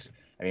couple of weeks.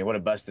 I mean, what a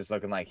bust it's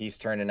looking like. He's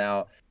turning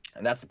out,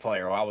 and that's the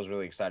player who I was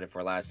really excited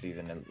for last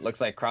season. And it looks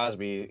like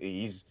Crosby,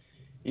 he's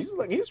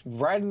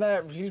riding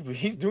that.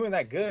 He's doing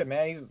that good,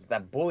 man. He's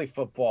that bully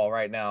football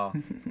right now.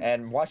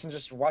 And watching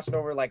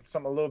over like a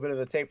little bit of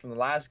the tape from the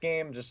last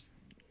game, just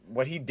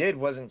what he did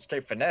wasn't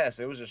straight finesse.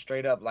 It was just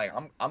straight up like,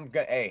 I'm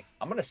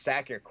gonna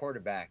sack your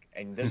quarterback,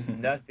 and there's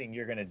nothing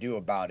you're gonna do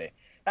about it.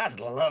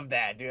 Love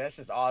that, dude. That's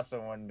just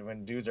awesome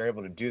when dudes are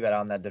able to do that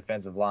on that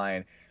defensive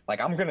line. Like,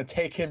 I'm gonna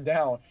take him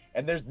down,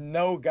 and there's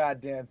no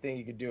goddamn thing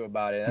you can do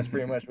about it. That's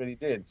pretty much what he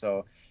did.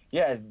 So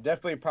yeah,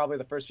 definitely probably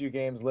the first few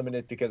games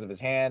limited because of his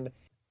hand.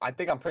 I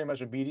think I'm pretty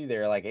much with BD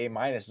there, like A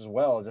minus as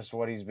well, just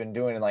what he's been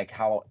doing and like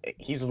how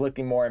he's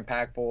looking more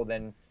impactful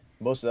than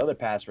most of the other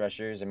pass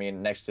rushers. I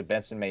mean, next to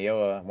Benson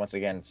Mayoa, once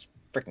again, it's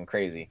freaking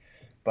crazy.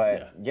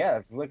 But yeah,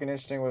 it's looking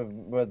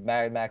interesting with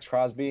Max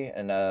Crosby,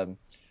 and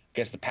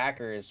against the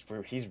Packers,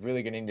 where he's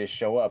really going to need to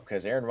show up,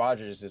 because Aaron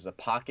Rodgers is a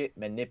pocket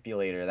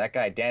manipulator. That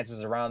guy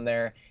dances around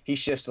there. He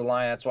shifts the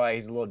line. That's why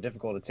he's a little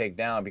difficult to take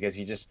down, because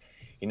he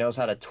knows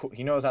how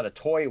to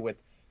toy with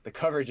the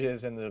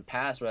coverages and the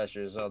pass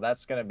rushers. So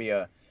that's going to be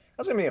a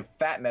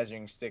fat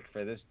measuring stick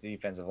for this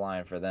defensive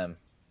line for them.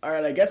 All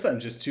right, I guess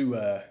I'm just too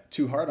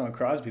hard on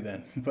Crosby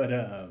then. But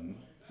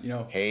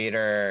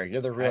hater,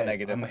 you're the real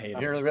negative. I'm a hater.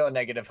 You're the real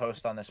negative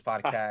host on this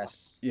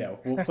podcast. Yeah,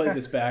 we'll play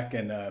this back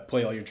and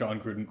play all your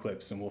John Gruden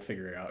clips, and we'll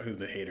figure out who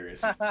the hater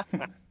is.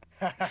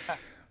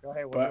 We'll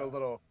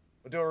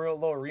do a real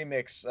little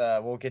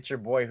remix. We'll get your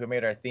boy who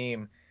made our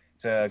theme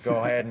to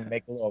go ahead and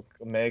make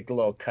a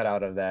little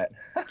cutout of that.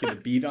 Get a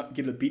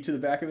beat to the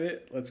back of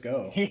it. Let's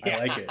go. Yeah.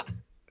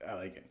 I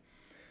like it.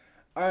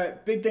 All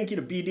right, big thank you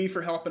to BD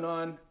for helping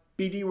on.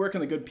 BD, where can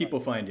the good people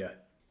find you?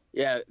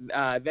 Yeah,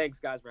 thanks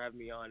guys for having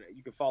me on.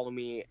 You can follow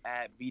me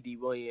at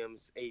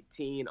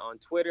BDWilliams18 on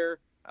Twitter.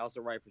 I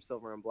also write for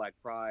Silver and Black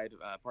Pride.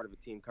 Part of a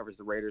team covers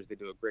the Raiders. They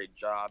do a great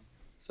job.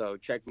 So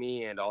check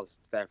me and all the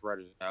staff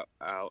writers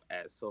out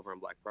at Silver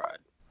and Black Pride.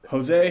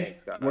 Jose,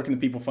 where can the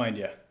people find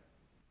you?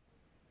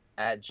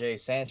 At J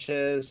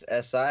Sanchez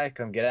SI,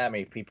 come get at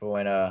me, people.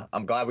 And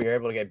I'm glad we were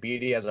able to get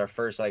BD as our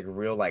first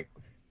real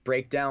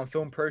breakdown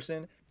film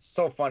person. It's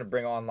so fun to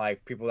bring on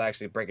people that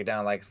actually break it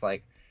down. It's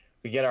like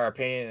we get our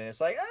opinion and it's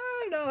like,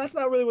 no, that's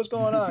not really what's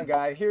going on,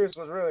 guy. Here's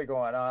what's really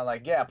going on.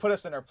 Yeah, put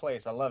us in our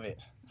place. I love it.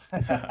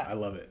 I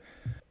love it.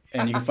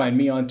 And you can find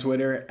me on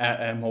Twitter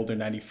at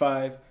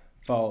mholder95.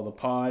 Follow the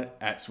pod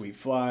at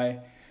Sweetfly.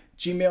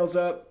 Gmail's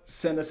up.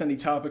 Send us any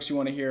topics you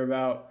want to hear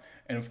about.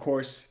 And of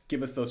course,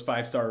 give us those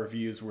 5-star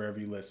reviews wherever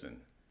you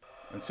listen.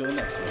 Until the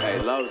next one. Hey,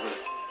 Loza.